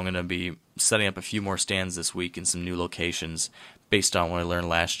 So I'm going to be setting up a few more stands this week in some new locations based on what I learned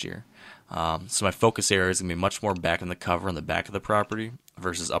last year. So my focus area is going to be much more back in the cover on the back of the property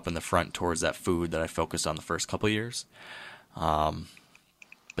versus up in the front towards that food that I focused on the first couple of years.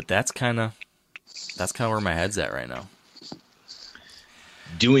 But that's kind of where my head's at right now.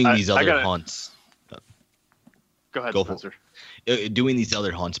 Doing these other hunts. Go ahead, Spencer. Doing these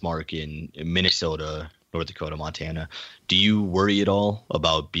other hunts, Mark, in Minnesota, North Dakota, Montana, do you worry at all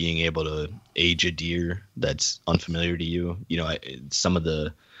about being able to age a deer that's unfamiliar to you? Some of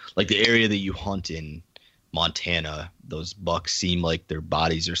the area that you hunt in Montana, those bucks seem like their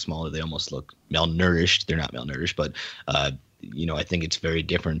bodies are smaller. They almost look malnourished. They're not malnourished, but I think it's very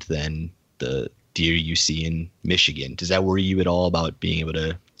different than the deer you see in Michigan. Does that worry you at all about being able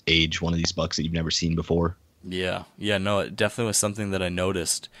to age one of these bucks that you've never seen before? Yeah, no, it definitely was something that I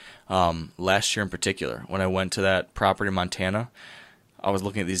noticed last year in particular. When I went to that property in Montana, I was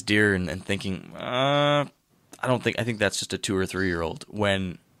looking at these deer and thinking, I think that's just a 2 or 3 year old.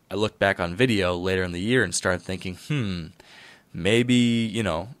 When I looked back on video later in the year and started thinking, maybe,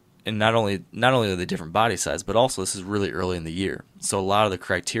 and not only are they different body size, but also this is really early in the year. So a lot of the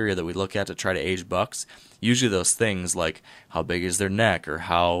criteria that we look at to try to age bucks, usually those things like how big is their neck or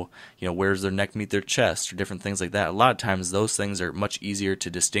how, where does their neck meet their chest or different things like that. A lot of times those things are much easier to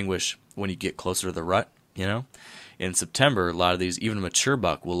distinguish when you get closer to the rut, In September, a lot of these, even a mature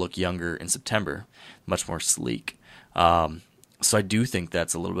buck will look younger in September, much more sleek. So I do think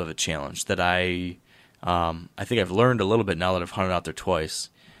that's a little bit of a challenge that I think I've learned a little bit now that I've hunted out there twice.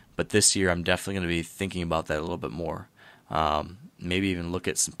 But this year I'm definitely going to be thinking about that a little bit more. Maybe even look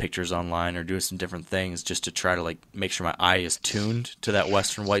at some pictures online or do some different things just to try to make sure my eye is tuned to that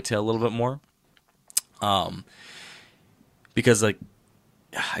western whitetail a little bit more. Because I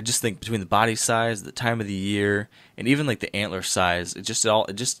just think between the body size, the time of the year, and even the antler size,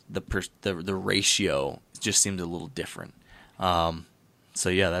 the ratio just seemed a little different. So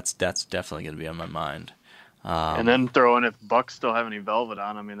yeah, that's definitely going to be on my mind. And then throw in if bucks still have any velvet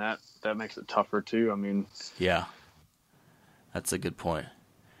on. I mean, that makes it tougher too. I mean, yeah, that's a good point.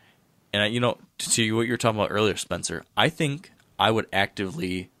 And to what you were talking about earlier, Spencer, I think I would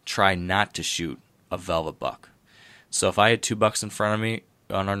actively try not to shoot a velvet buck. So if I had 2 bucks in front of me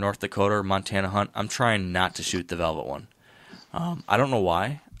on our North Dakota or Montana hunt, I'm trying not to shoot the velvet one. I don't know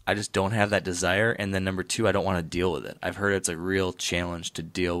why. I just don't have that desire. And then number 2, I don't want to deal with it. I've heard it's a real challenge to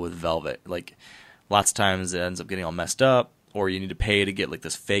deal with velvet. Lots of times it ends up getting all messed up, or you need to pay to get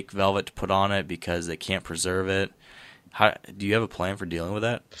this fake velvet to put on it because they can't preserve it. Do you have a plan for dealing with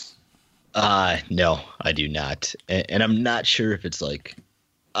that? No, I do not. And I'm not sure if it's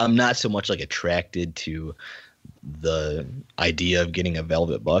I'm not so much attracted to the idea of getting a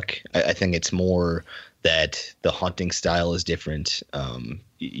velvet buck. I think it's more that the hunting style is different.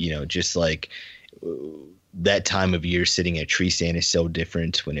 Just that time of year sitting at a tree stand is so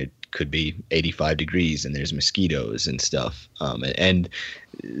different when it could be 85 degrees and there's mosquitoes and stuff. And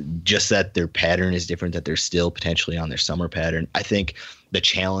just that their pattern is different, that they're still potentially on their summer pattern. I think the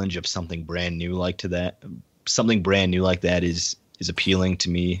challenge of something brand new like that is appealing to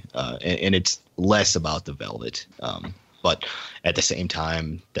me. And it's less about the velvet. But at the same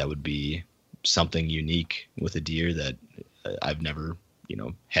time, that would be something unique with a deer that I've never,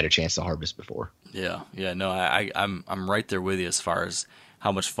 had a chance to harvest before. Yeah. No, I'm right there with you as far as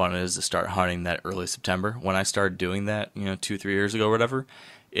how much fun it is to start hunting that early September. When I started doing that, 2-3 years ago or whatever,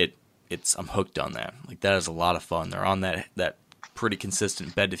 I'm hooked on that. That is a lot of fun. They're on that pretty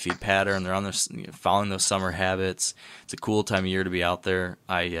consistent bed to feed pattern. They're on their following those summer habits. It's a cool time of year to be out there.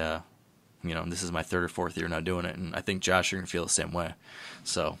 This is my third or fourth year now doing it, and I think Josh, you're gonna feel the same way.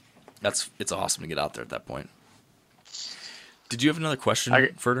 So it's awesome to get out there at that point. Did you have another question,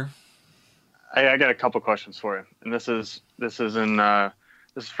 Furter? I got a couple questions for you, and this is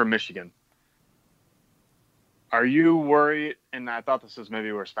from Michigan. Are you worried? And I thought this is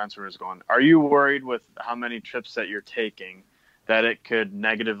maybe where Spencer was going. Are you worried with how many trips that you're taking that it could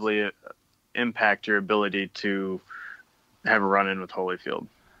negatively impact your ability to have a run-in with Holyfield?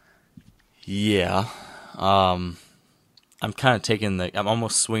 Yeah. I'm kind of I'm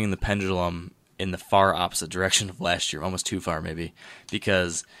almost swinging the pendulum in the far opposite direction of last year, almost too far maybe,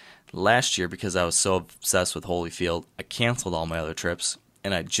 because last year, because I was so obsessed with Holyfield, I canceled all my other trips,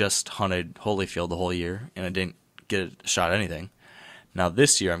 and I just hunted Holyfield the whole year, and I didn't get a shot at anything. Now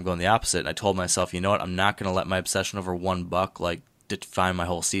this year, I'm going the opposite, and I told myself, you know what, I'm not going to let my obsession over one buck define my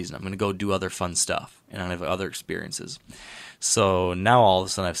whole season. I'm going to go do other fun stuff, and I have other experiences. So now all of a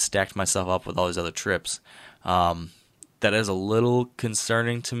sudden, I've stacked myself up with all these other trips. That is a little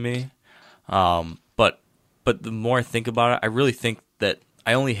concerning to me, but the more I think about it, I really think that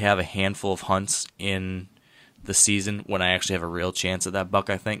I only have a handful of hunts in the season when I actually have a real chance at that buck,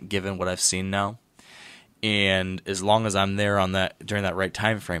 I think, given what I've seen now. And as long as I'm there on that during that right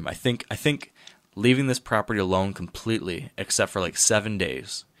time frame, I think leaving this property alone completely, except for 7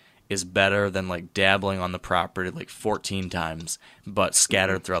 days, is better than dabbling on the property 14 times, but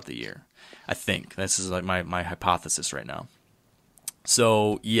scattered throughout the year. I think this is my hypothesis right now.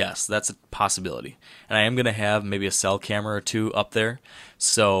 So yes, that's a possibility, and I am going to have maybe a cell camera or two up there.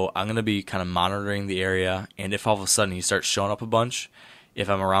 So I'm going to be kind of monitoring the area, and if all of a sudden he starts showing up a bunch, if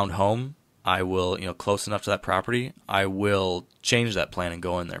I'm around home, I will, close enough to that property, I will change that plan and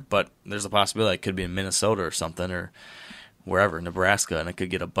go in there. But there's a possibility I could be in Minnesota or something, or wherever, Nebraska, and I could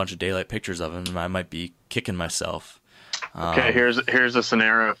get a bunch of daylight pictures of him, and I might be kicking myself. Okay, here's a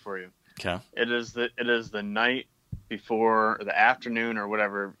scenario for you. Okay. It is the night before, or the afternoon or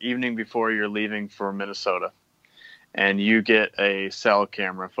whatever, evening before you're leaving for Minnesota, and you get a cell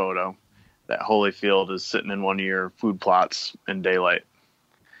camera photo that Holyfield is sitting in one of your food plots in daylight.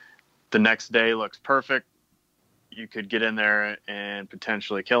 The next day looks perfect. You could get in there and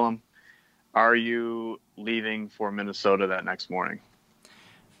potentially kill him. Are you leaving for Minnesota that next morning?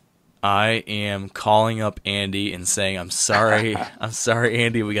 I am calling up Andy and saying, I'm sorry,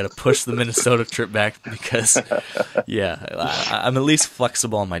 Andy, we got to push the Minnesota trip back because, I'm at least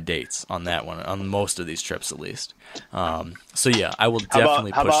flexible on my dates on that one, on most of these trips at least. So yeah, I will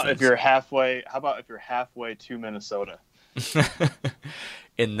definitely push How about things. if you're halfway to Minnesota?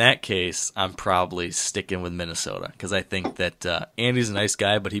 In that case, I'm probably sticking with Minnesota because I think that Andy's a nice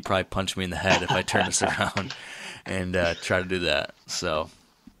guy, but he'd probably punch me in the head if I turn this around and try to do that. So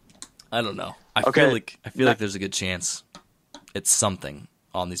I don't know. I feel like there's a good chance it's something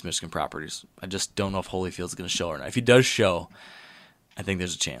on these Michigan properties. I just don't know if Holyfield's going to show or not. If he does show, I think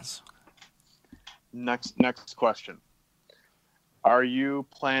there's a chance. Next question. Are you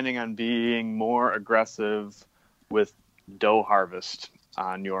planning on being more aggressive with doe harvest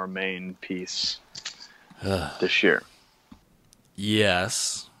on your main piece this year?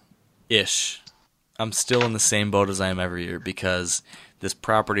 Yes-ish. I'm still in the same boat as I am every year because this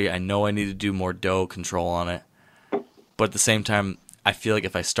property, I know I need to do more doe control on it. But at the same time, I feel like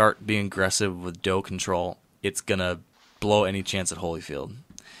if I start being aggressive with doe control, it's going to blow any chance at Holyfield.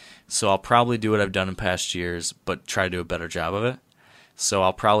 So I'll probably do what I've done in past years, but try to do a better job of it. So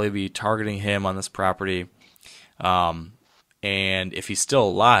I'll probably be targeting him on this property. And if he's still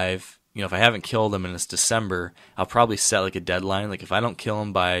alive, if I haven't killed him and it's December, I'll probably set a deadline. If I don't kill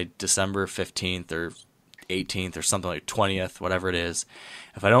him by December 15th or 18th or something 20th, whatever it is,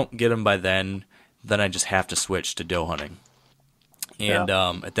 if I don't get him by then I just have to switch to doe hunting. And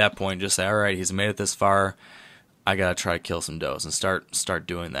at that point, just say, all right, he's made it this far. I got to try to kill some does and start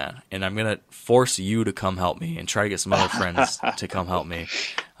doing that. And I'm going to force you to come help me and try to get some other friends to come help me.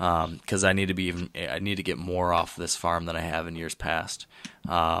 Cause I need to get more off this farm than I have in years past.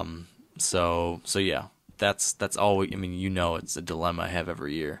 So yeah, that's all. It's a dilemma I have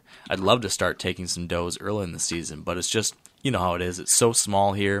every year. I'd love to start taking some does early in the season, but it's just, how it is. It's so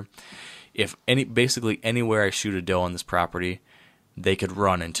small here. If basically anywhere I shoot a doe on this property, they could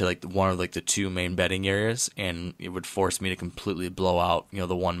run into one of the two main bedding areas, and it would force me to completely blow out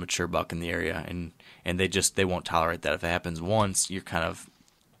the one mature buck in the area, and they won't tolerate that. If it happens once, you're kind of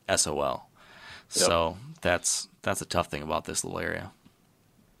SOL. Yep. So that's a tough thing about this little area.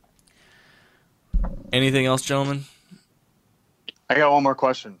 Anything else, gentlemen? I got one more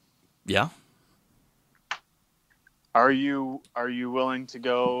question. Yeah. Are you willing to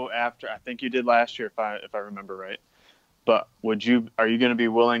go after? I think you did last year, if I remember right. But are you going to be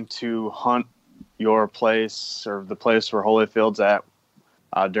willing to hunt your place or the where Holyfield's at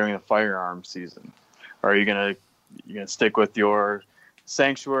during the firearm season? Or are you going to stick with your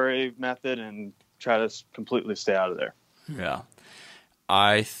sanctuary method and try to completely stay out of there? Yeah,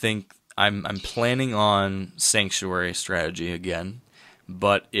 I think I'm planning on sanctuary strategy again,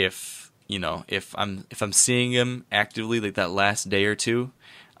 but if I'm seeing him actively like that last day or two,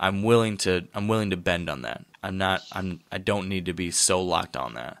 I'm willing to bend on that. I don't need to be so locked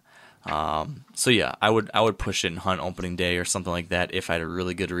on that. So yeah, I would push it and hunt opening day or something like that if I had a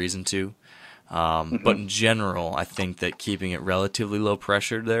really good reason to. But in general, I think that keeping it relatively low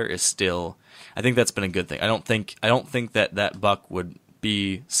pressure there is still, I think that's been a good thing. I don't think that buck would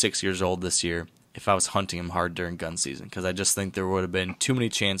be 6 years old this year if I was hunting him hard during gun season, because I just think there would have been too many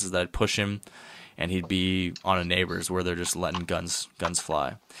chances that I'd push him and he'd be on a neighbor's where they're just letting guns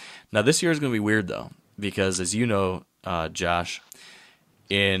fly. Now this year is going to be weird though, because as you know, Josh,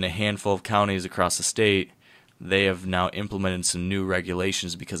 in a handful of counties across the state, they have now implemented some new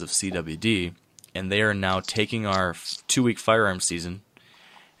regulations because of CWD, and they are now taking our 2-week firearm season,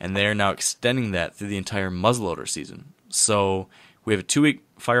 and they are now extending that through the entire muzzleloader season. So we have a 2-week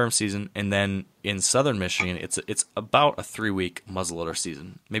firearm season, and then in southern Michigan, it's about a 3-week muzzleloader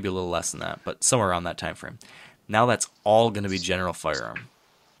season, maybe a little less than that, but somewhere around that time frame. Now that's all going to be general firearm.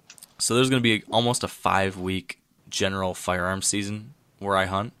 So there's going to be almost a 5-week general firearm season where I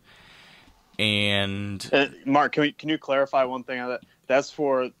hunt. And Mark, can you clarify one thing on that? That's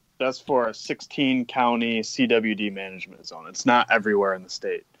for a 16 county CWD management zone. It's not everywhere in the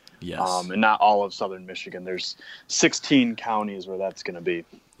state. Yes. And not all of southern Michigan. There's 16 counties where that's going to be.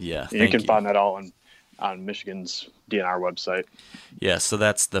 Yeah. You can find that all on Michigan's DNR website. Yeah. So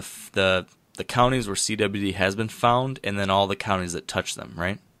that's the counties where CWD has been found, and then all the counties that touch them,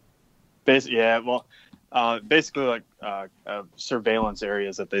 right? Basically like surveillance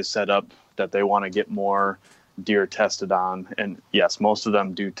areas that they set up that they want to get more deer tested on. And yes, most of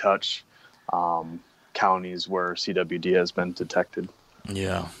them do touch counties where CWD has been detected.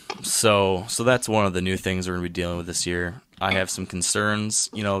 Yeah. So that's one of the new things we're going to be dealing with this year. I have some concerns,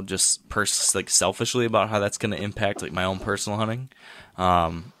 just selfishly about how that's going to impact like my own personal hunting.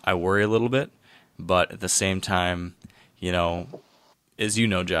 I worry a little bit, but at the same time, as you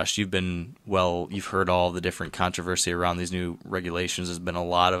know, Josh, you've heard all the different controversy around these new regulations. There's been a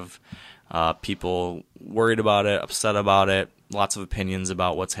lot of people worried about it, upset about it, lots of opinions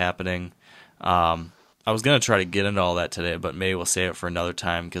about what's happening. I was going to try to get into all that today, but maybe we'll save it for another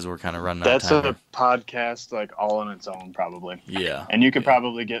time because we're kind of running out of time. That's a podcast like all on its own, probably. Yeah. And you should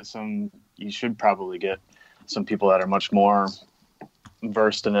probably get some people that are much more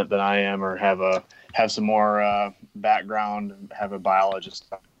versed in it than I am, or have some more background, have a biologist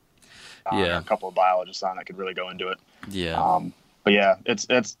a couple of biologists on that could really go into it. Yeah. But yeah,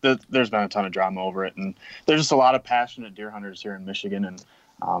 there's been a ton of drama over it, and there's just a lot of passionate deer hunters here in Michigan, and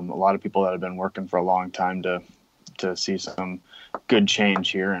a lot of people that have been working for a long time to see some good change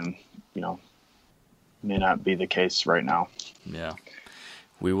here, and may not be the case right now. Yeah,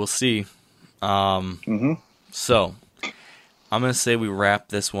 we will see. So I'm going to say we wrap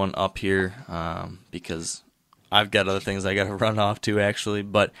this one up here because I've got other things I got to run off to actually,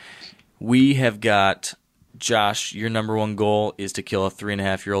 but we have got, Josh, your number one goal is to kill a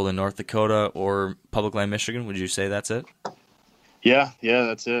 3.5-year-old in North Dakota or public land Michigan. Would you say that's it? Yeah,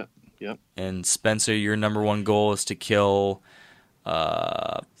 that's it. Yep. And Spencer, your number one goal is to kill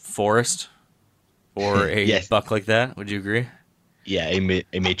Forrest or a yes. buck like that. Would you agree? Yeah,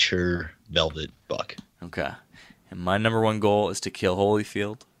 a mature velvet buck. Okay. And my number one goal is to kill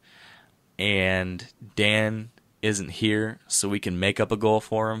Holyfield. And Dan isn't here, so we can make up a goal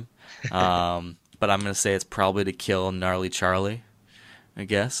for him. But I'm going to say it's probably to kill Gnarly Charlie, I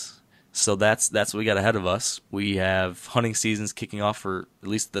guess. So that's what we got ahead of us. We have hunting seasons kicking off for at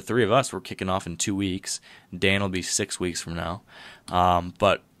least the three of us. We're kicking off in 2 weeks. Dan will be 6 weeks from now.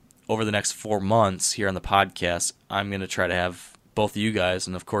 But over the next 4 months here on the podcast, I'm going to try to have both of you guys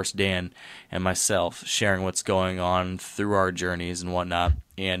and, of course, Dan and myself sharing what's going on through our journeys and whatnot.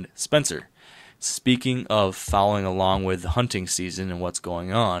 And Spencer, speaking of following along with the hunting season and what's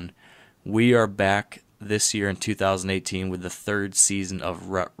going on, we are back this year in 2018 with the 3rd season of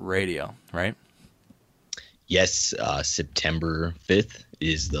Rut Radio, right? Yes, September 5th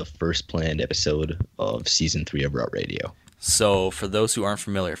is the first planned episode of Season 3 of Rut Radio. So for those who aren't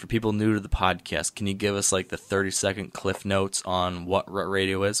familiar, for people new to the podcast, can you give us like the 30-second cliff notes on what Rut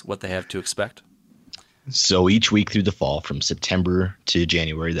Radio is, what they have to expect? So each week through the fall, from September to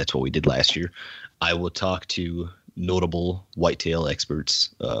January, that's what we did last year, I will talk to notable whitetail experts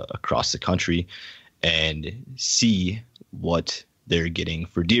across the country and see what they're getting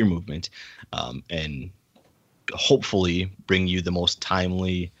for deer movement, and hopefully bring you the most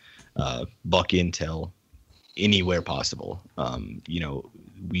timely buck intel anywhere possible.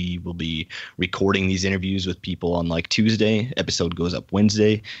 We will be recording these interviews with people on like Tuesday. Episode goes up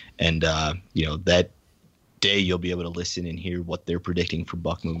Wednesday, and that day you'll be able to listen and hear what they're predicting for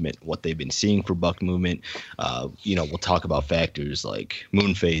buck movement, what they've been seeing for buck movement. We'll talk about factors like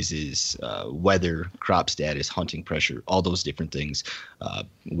moon phases, weather, crop status, hunting pressure, all those different things,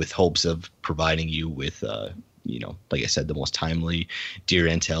 with hopes of providing you with like I said, the most timely deer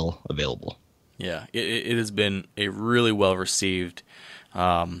intel available. Yeah, it has been a really well-received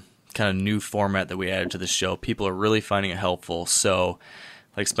kind of new format that we added to the show. People are really finding it helpful. So,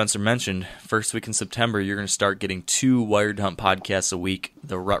 like Spencer mentioned, first week in September, you're going to start getting 2 Wired to Hunt podcasts a week.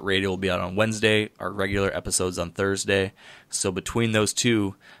 The Rut Radio will be out on Wednesday, our regular episodes on Thursday. So between those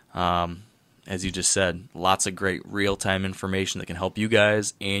two, as you just said, lots of great real-time information that can help you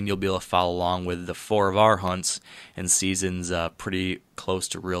guys, and you'll be able to follow along with the 4 of our hunts and seasons pretty close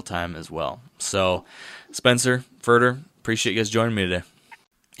to real-time as well. So, Spencer, Furter, appreciate you guys joining me today.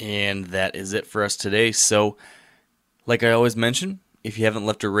 And that is it for us today. So, like I always mention, if you haven't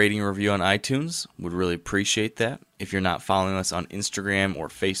left a rating or review on iTunes, would really appreciate that. If you're not following us on Instagram or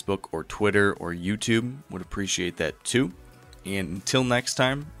Facebook or Twitter or YouTube, would appreciate that too. And until next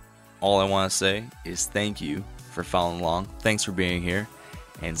time, all I want to say is thank you for following along. Thanks for being here,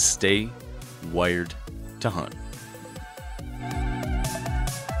 and stay wired to hunt.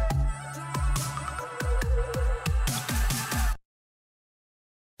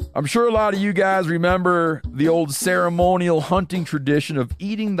 I'm sure a lot of you guys remember the old ceremonial hunting tradition of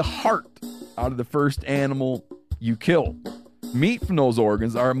eating the heart out of the first animal you kill. Meat from those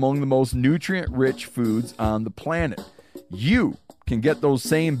organs are among the most nutrient-rich foods on the planet. You can get those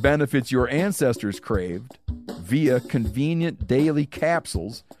same benefits your ancestors craved via convenient daily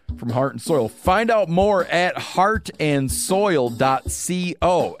capsules from Heart and Soil. Find out more at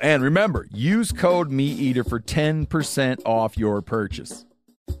heartandsoil.co. And remember, use code MeatEater for 10% off your purchase.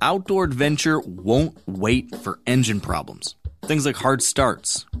 Outdoor adventure won't wait for engine problems. Things like hard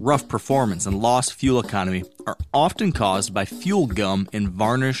starts, rough performance, and lost fuel economy are often caused by fuel gum and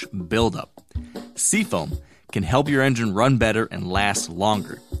varnish buildup. Seafoam can help your engine run better and last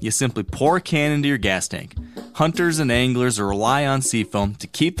longer. You simply pour a can into your gas tank. Hunters and anglers rely on Seafoam to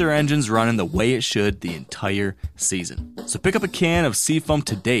keep their engines running the way it should the entire season. So pick up a can of Seafoam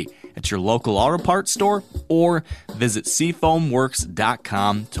today at your local auto parts store or visit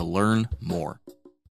seafoamworks.com to learn more.